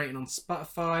else, and a rating on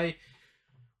Spotify.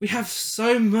 We have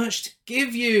so much to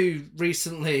give you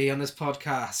recently on this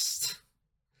podcast.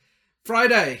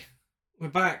 Friday, we're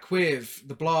back with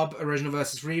the Blob Original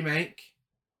versus Remake.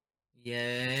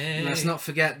 Yay. Let's not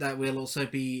forget that we'll also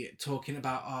be talking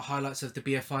about our highlights of the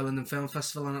BFI London Film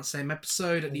Festival on that same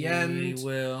episode at the end. We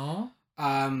will.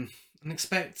 And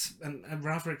expect a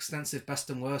rather extensive best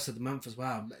and worst of the month as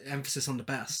well. Emphasis on the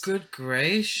best. Good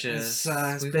gracious.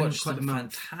 It's We've been watched quite some a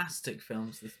month. fantastic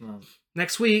films this month.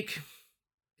 Next week,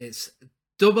 it's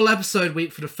double episode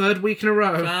week for the third week in a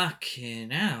row. Fucking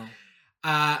hell.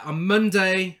 On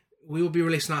Monday, we will be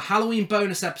releasing our Halloween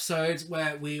bonus episodes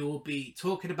where we will be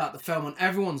talking about the film on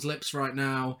everyone's lips right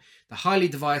now, the highly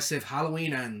divisive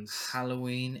Halloween Ends.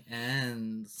 Halloween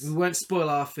Ends. We won't spoil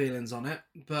our feelings on it,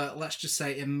 but let's just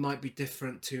say it might be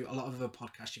different to a lot of other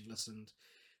podcasts you've listened.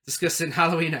 Discussing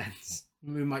Halloween Ends.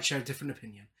 We might share a different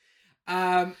opinion.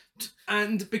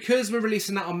 And because we're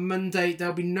releasing that on Monday,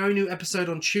 there'll be no new episode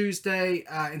on Tuesday.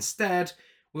 Instead,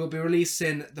 we'll be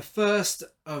releasing the first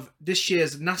of this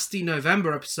year's Nasty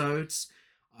November episodes,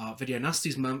 our Video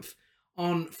Nasties month,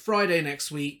 on Friday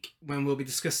next week when we'll be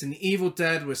discussing The Evil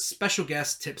Dead with special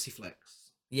guest Tipsy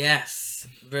Flicks. Yes,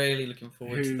 really looking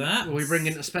forward to that. We'll be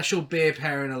bringing a special beer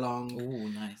pairing along. Oh,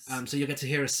 nice. So you'll get to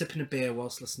hear us sipping a beer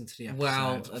whilst listening to the episode.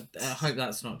 Well, I hope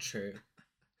that's not true.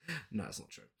 No, it's not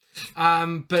true.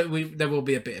 But there will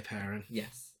be a beer pairing.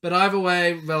 Yes. But either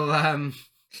way, we'll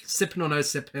sipping or no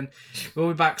sipping. We'll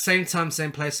be back same time,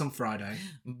 same place on Friday.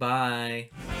 Bye.